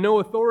had no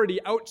authority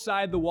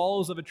outside the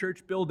walls of a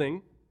church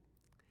building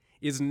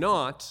is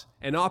not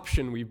an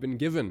option we've been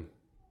given.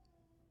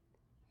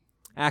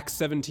 Acts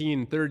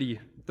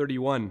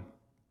 17:30-31.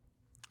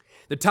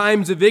 The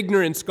times of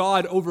ignorance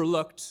God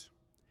overlooked,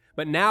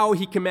 but now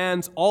he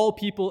commands all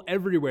people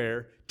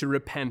everywhere to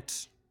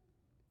repent,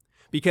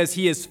 because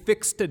he has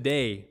fixed a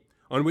day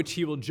on which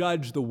he will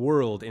judge the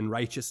world in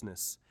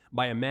righteousness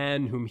by a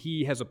man whom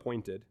he has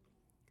appointed.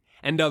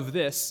 And of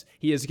this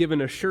he has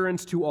given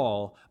assurance to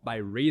all by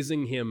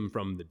raising him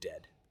from the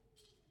dead.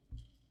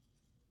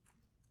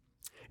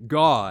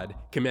 God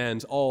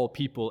commands all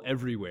people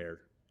everywhere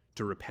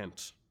to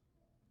repent.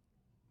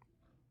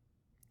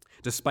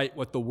 Despite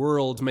what the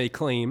world may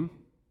claim,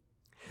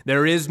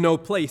 there is no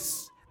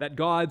place that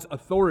God's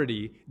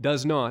authority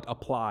does not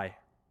apply.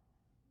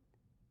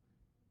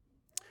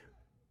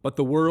 But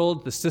the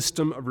world, the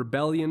system of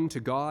rebellion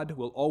to God,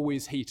 will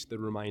always hate the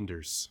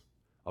reminders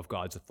of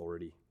God's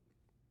authority,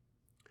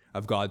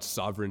 of God's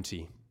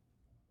sovereignty.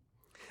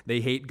 They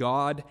hate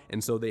God,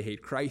 and so they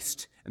hate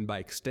Christ, and by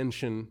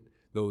extension,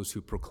 those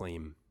who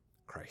proclaim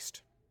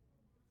Christ.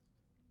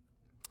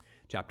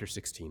 Chapter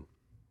 16.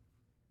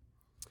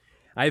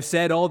 I have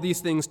said all these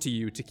things to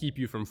you to keep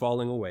you from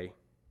falling away.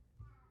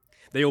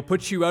 They will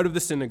put you out of the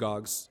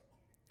synagogues.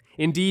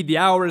 Indeed, the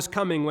hour is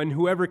coming when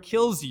whoever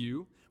kills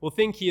you will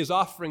think he is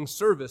offering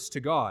service to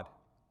God.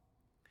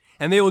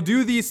 And they will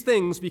do these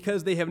things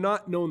because they have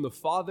not known the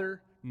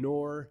Father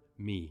nor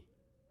me.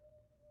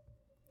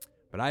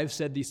 But I have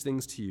said these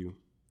things to you,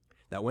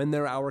 that when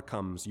their hour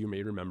comes, you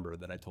may remember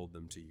that I told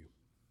them to you.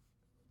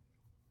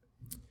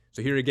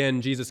 So here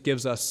again, Jesus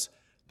gives us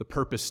the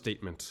purpose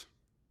statement.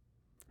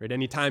 Right?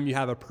 Anytime you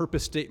have a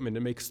purpose statement, it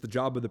makes the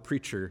job of the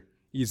preacher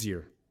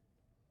easier.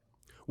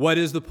 What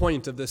is the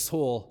point of this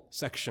whole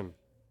section?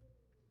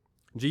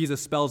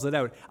 Jesus spells it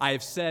out. I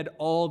have said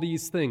all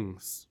these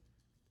things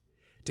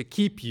to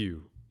keep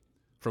you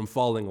from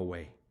falling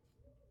away.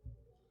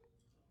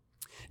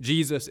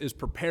 Jesus is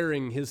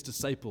preparing his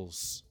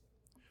disciples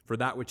for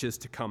that which is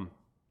to come.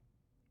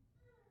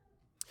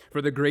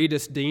 For the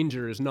greatest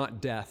danger is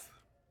not death,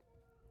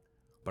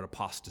 but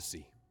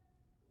apostasy.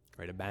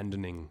 right?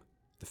 Abandoning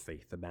the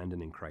faith,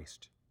 abandoning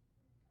Christ.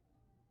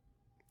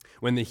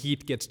 When the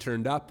heat gets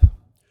turned up,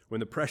 when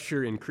the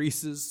pressure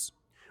increases,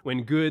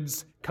 when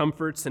goods,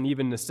 comforts, and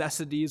even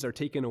necessities are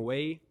taken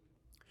away,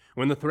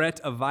 when the threat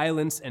of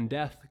violence and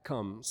death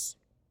comes,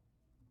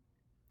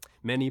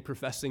 many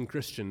professing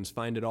Christians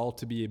find it all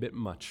to be a bit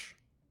much.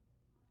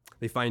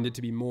 They find it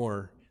to be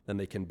more than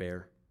they can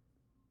bear.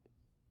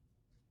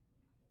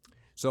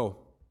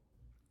 So,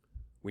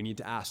 we need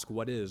to ask,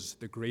 what is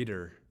the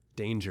greater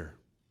danger?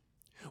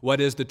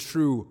 What is the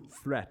true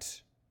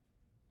threat?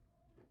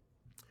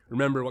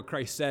 Remember what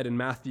Christ said in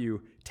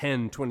Matthew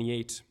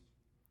 10:28.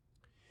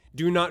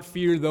 Do not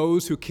fear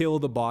those who kill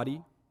the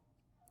body,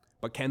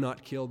 but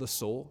cannot kill the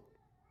soul.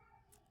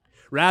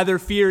 Rather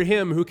fear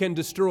him who can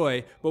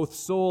destroy both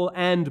soul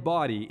and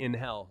body in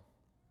hell.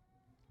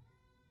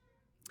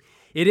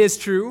 It is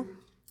true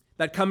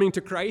that coming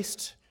to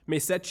Christ may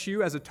set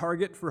you as a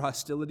target for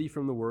hostility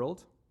from the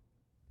world.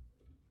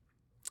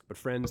 But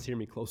friends, hear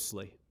me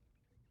closely.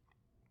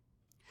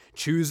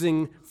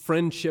 Choosing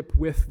friendship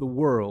with the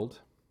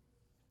world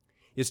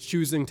is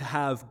choosing to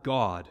have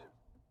God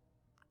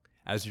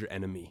as your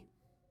enemy.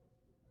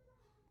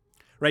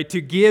 Right?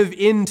 To give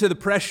in to the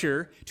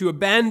pressure, to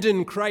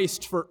abandon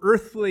Christ for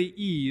earthly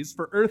ease,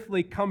 for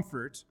earthly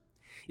comfort,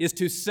 is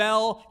to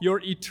sell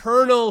your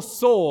eternal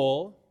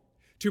soul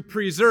to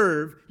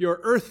preserve your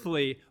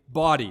earthly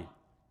body.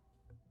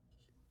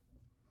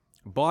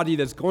 A body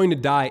that's going to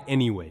die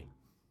anyway.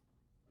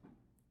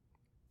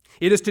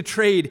 It is to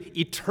trade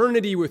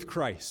eternity with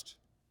Christ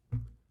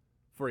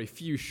for a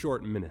few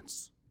short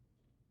minutes.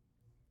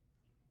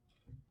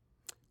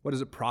 What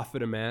does it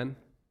profit a man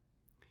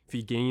if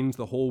he gains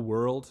the whole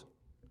world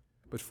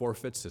but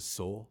forfeits his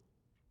soul?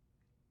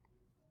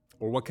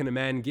 Or what can a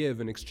man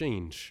give in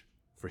exchange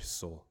for his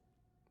soul?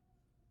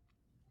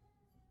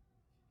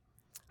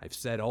 I've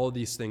said all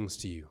these things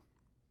to you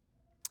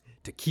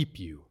to keep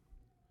you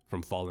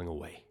from falling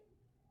away.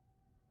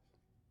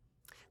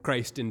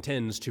 Christ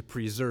intends to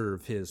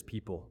preserve his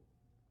people.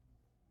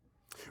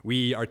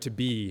 We are to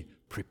be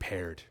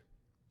prepared,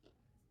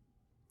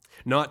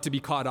 not to be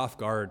caught off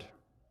guard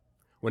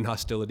when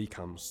hostility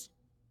comes.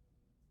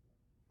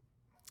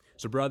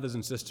 So, brothers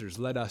and sisters,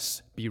 let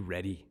us be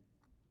ready.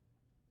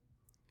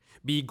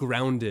 Be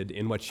grounded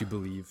in what you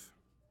believe.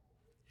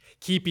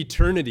 Keep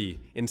eternity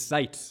in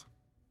sight.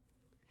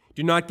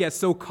 Do not get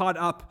so caught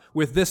up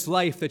with this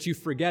life that you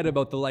forget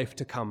about the life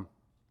to come.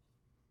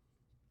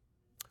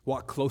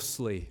 Walk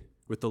closely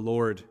with the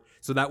Lord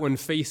so that when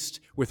faced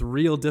with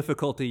real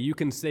difficulty, you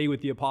can say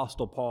with the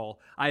Apostle Paul,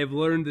 I have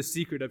learned the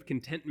secret of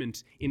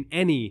contentment in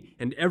any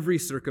and every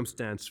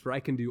circumstance, for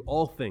I can do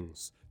all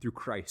things through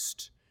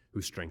Christ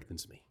who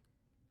strengthens me.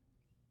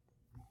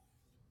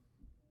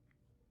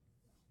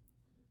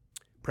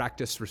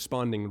 Practice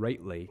responding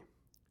rightly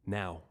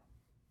now.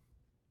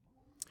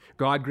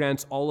 God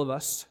grants all of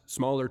us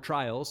smaller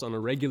trials on a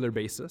regular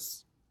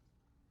basis.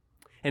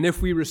 And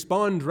if we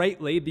respond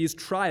rightly, these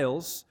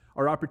trials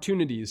are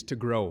opportunities to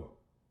grow.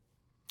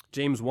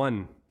 James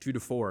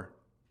 1:2-4.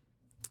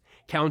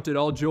 Count it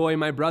all joy,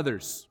 my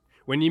brothers,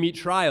 when you meet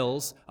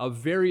trials of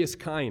various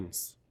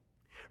kinds,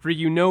 for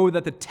you know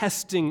that the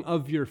testing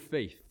of your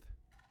faith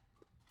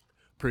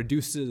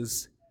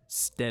produces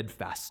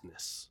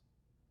steadfastness.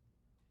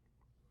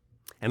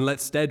 And let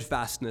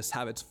steadfastness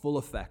have its full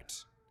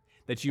effect,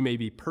 that you may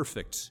be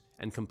perfect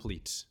and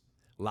complete,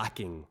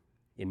 lacking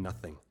in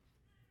nothing.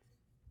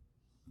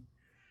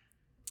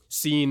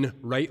 Seen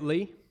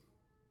rightly,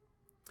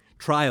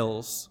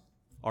 trials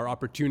are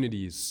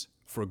opportunities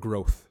for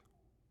growth.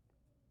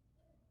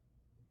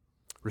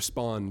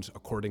 Respond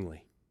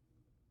accordingly.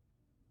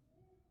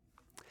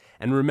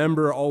 And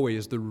remember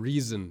always the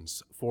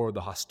reasons for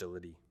the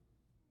hostility,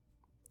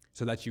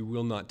 so that you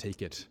will not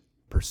take it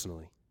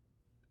personally.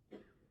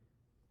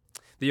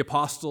 The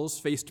apostles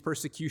faced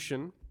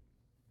persecution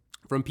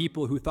from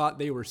people who thought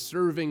they were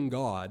serving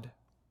God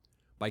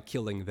by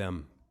killing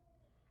them.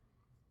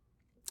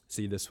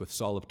 See this with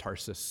Saul of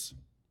Tarsus,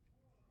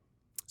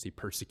 as he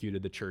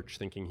persecuted the church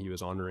thinking he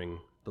was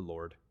honoring the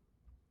Lord.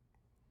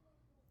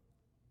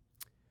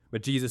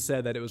 But Jesus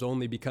said that it was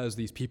only because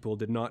these people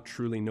did not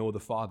truly know the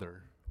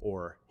Father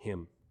or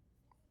him.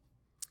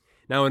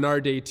 Now in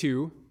our day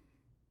too,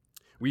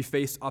 we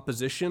face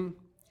opposition,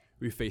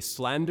 we face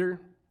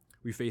slander,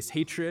 we face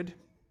hatred,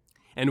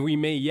 and we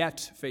may yet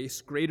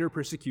face greater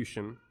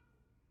persecution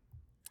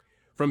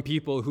from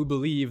people who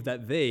believe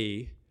that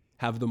they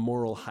have the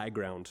moral high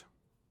ground.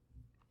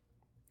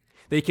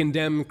 They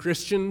condemn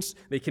Christians,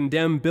 they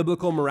condemn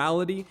biblical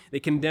morality, they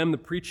condemn the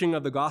preaching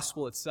of the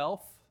gospel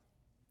itself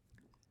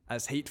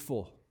as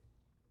hateful.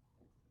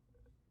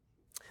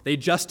 They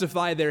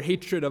justify their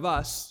hatred of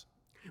us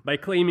by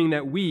claiming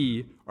that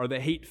we are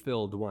the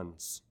hate-filled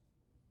ones.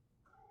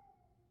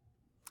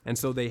 And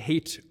so they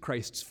hate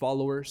Christ's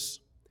followers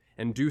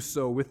and do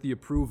so with the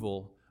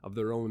approval of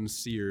their own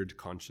seared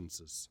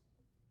consciences.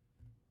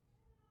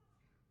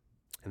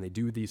 And they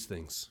do these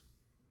things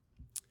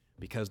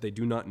because they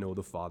do not know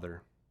the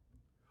Father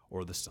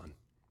or the Son.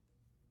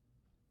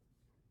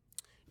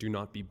 Do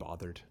not be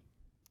bothered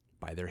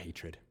by their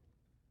hatred.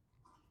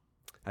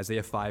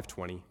 Isaiah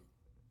 5:20.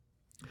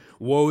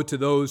 Woe to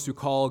those who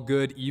call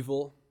good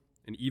evil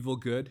and evil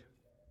good,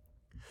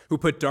 who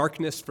put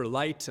darkness for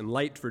light and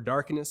light for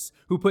darkness,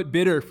 who put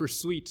bitter for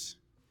sweet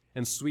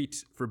and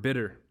sweet for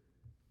bitter.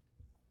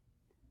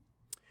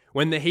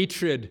 When the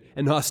hatred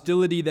and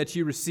hostility that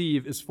you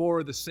receive is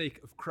for the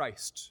sake of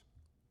Christ,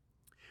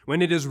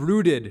 when it is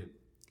rooted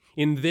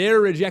in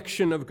their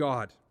rejection of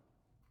God,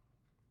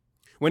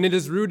 when it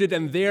is rooted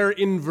in their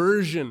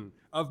inversion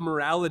of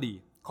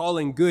morality,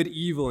 calling good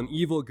evil and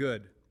evil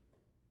good,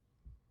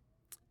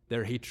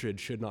 their hatred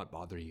should not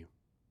bother you.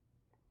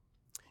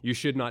 You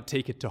should not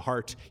take it to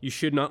heart. You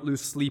should not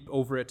lose sleep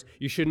over it.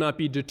 You should not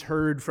be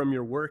deterred from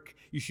your work.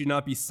 You should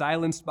not be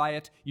silenced by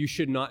it. You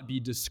should not be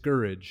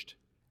discouraged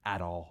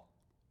at all.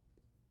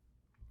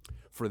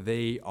 For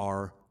they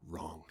are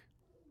wrong.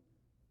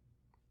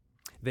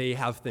 They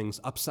have things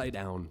upside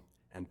down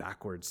and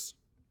backwards.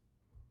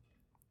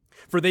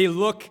 For they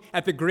look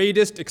at the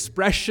greatest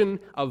expression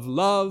of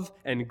love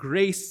and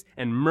grace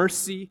and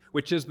mercy,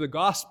 which is the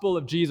gospel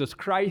of Jesus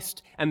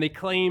Christ, and they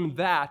claim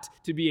that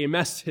to be a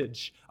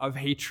message of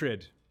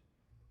hatred.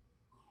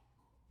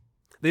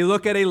 They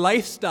look at a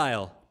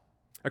lifestyle,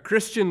 a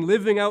Christian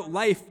living out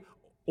life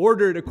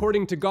ordered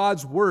according to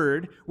God's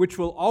word, which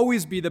will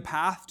always be the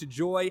path to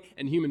joy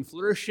and human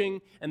flourishing,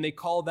 and they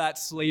call that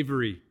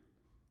slavery.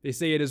 They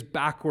say it is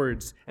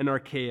backwards and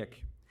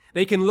archaic.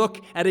 They can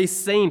look at a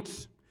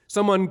saint,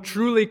 someone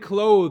truly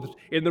clothed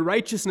in the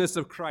righteousness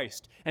of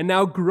Christ, and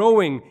now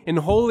growing in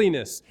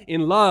holiness,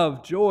 in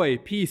love, joy,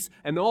 peace,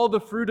 and all the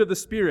fruit of the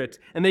Spirit,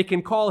 and they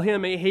can call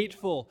him a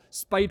hateful,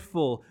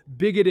 spiteful,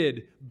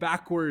 bigoted,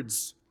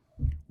 backwards,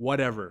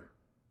 whatever.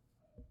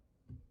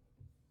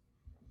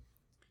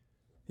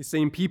 These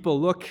same people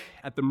look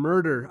at the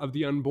murder of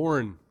the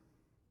unborn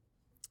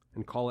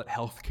and call it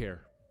health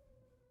care,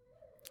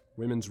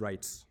 women's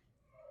rights.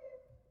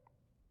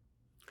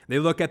 They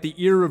look at the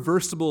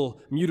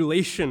irreversible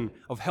mutilation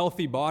of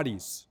healthy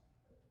bodies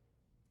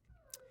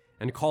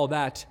and call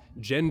that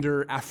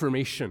gender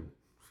affirmation.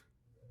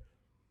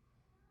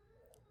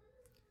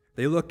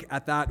 They look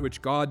at that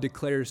which God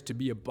declares to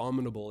be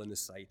abominable in his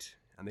sight,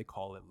 and they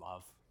call it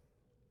love.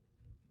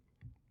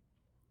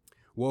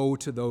 Woe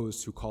to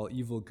those who call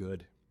evil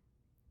good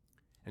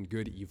and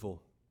good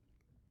evil,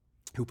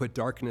 who put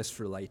darkness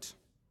for light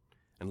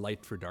and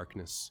light for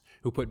darkness,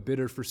 who put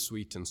bitter for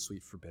sweet and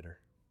sweet for bitter.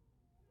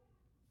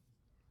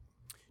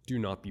 Do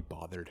not be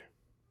bothered.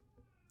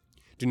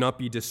 Do not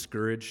be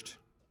discouraged.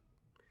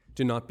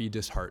 Do not be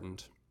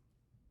disheartened.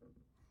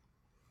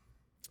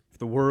 If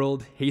the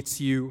world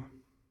hates you,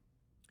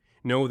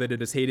 know that it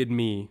has hated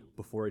me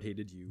before it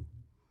hated you.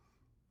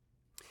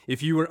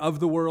 If you were of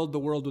the world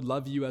would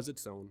love you as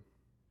its own.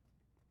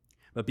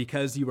 But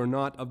because you are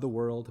not of the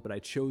world, but I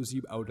chose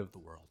you out of the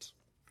world,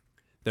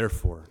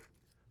 therefore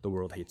the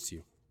world hates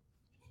you.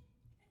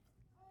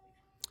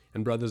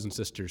 And brothers and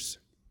sisters,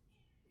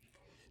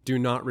 do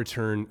not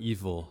return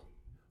evil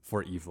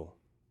for evil.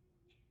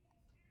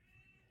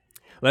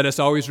 Let us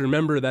always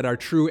remember that our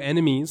true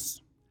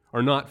enemies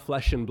are not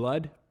flesh and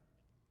blood,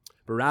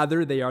 but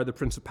rather they are the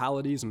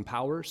principalities and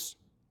powers,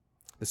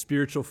 the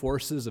spiritual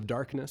forces of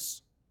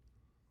darkness.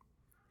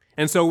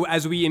 And so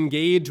as we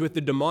engage with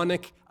the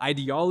demonic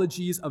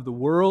ideologies of the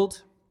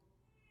world,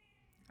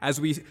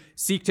 as we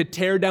seek to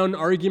tear down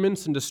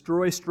arguments and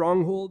destroy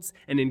strongholds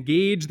and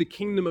engage the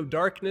kingdom of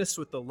darkness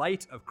with the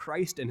light of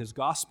Christ and his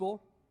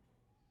gospel,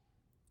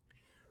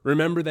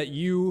 remember that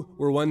you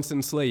were once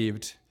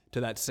enslaved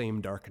to that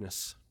same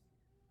darkness.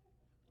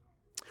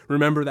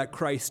 Remember that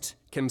Christ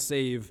can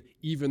save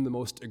even the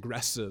most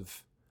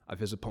aggressive of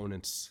his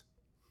opponents.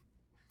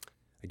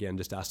 Again,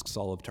 just ask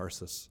Saul of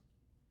Tarsus.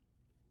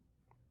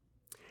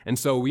 And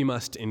so we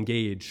must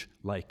engage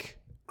like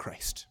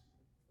Christ.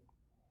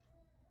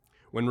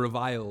 When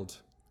reviled,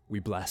 we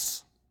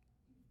bless.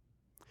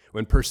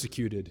 When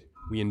persecuted,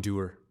 we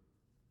endure.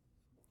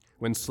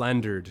 When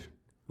slandered,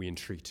 we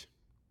entreat.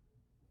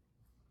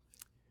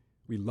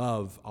 We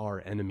love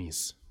our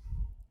enemies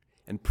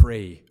and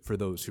pray for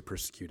those who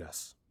persecute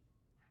us.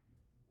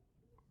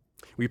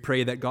 We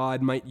pray that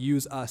God might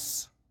use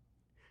us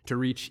to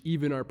reach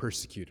even our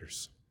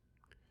persecutors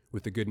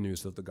with the good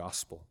news of the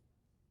gospel.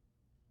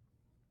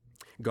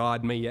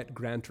 God may yet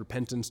grant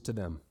repentance to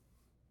them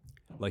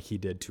like he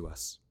did to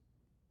us.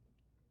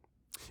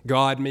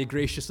 God may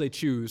graciously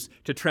choose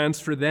to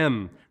transfer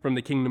them from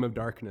the kingdom of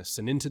darkness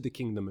and into the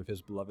kingdom of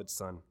his beloved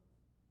Son.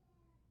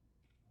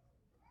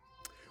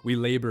 We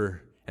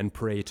labor and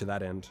pray to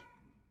that end.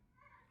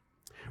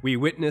 We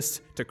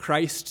witness to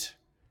Christ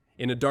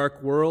in a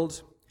dark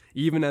world,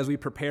 even as we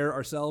prepare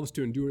ourselves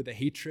to endure the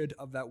hatred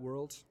of that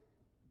world.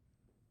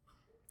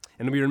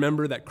 And we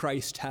remember that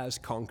Christ has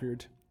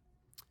conquered,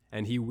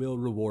 and he will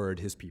reward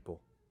his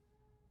people.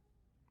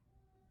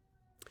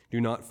 Do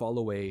not fall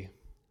away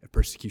if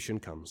persecution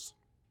comes.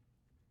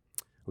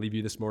 I'll leave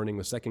you this morning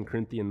with 2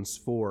 Corinthians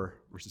 4,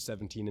 verses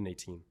 17 and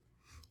 18.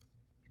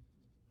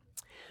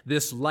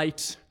 This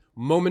light,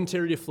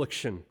 momentary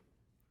affliction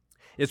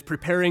is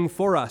preparing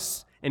for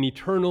us an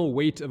eternal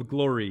weight of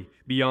glory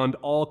beyond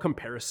all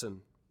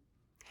comparison,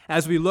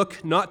 as we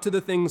look not to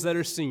the things that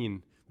are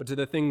seen, but to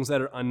the things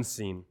that are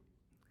unseen.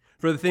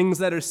 For the things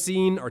that are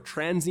seen are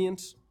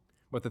transient,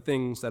 but the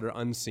things that are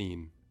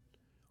unseen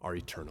are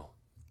eternal.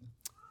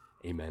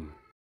 Amen.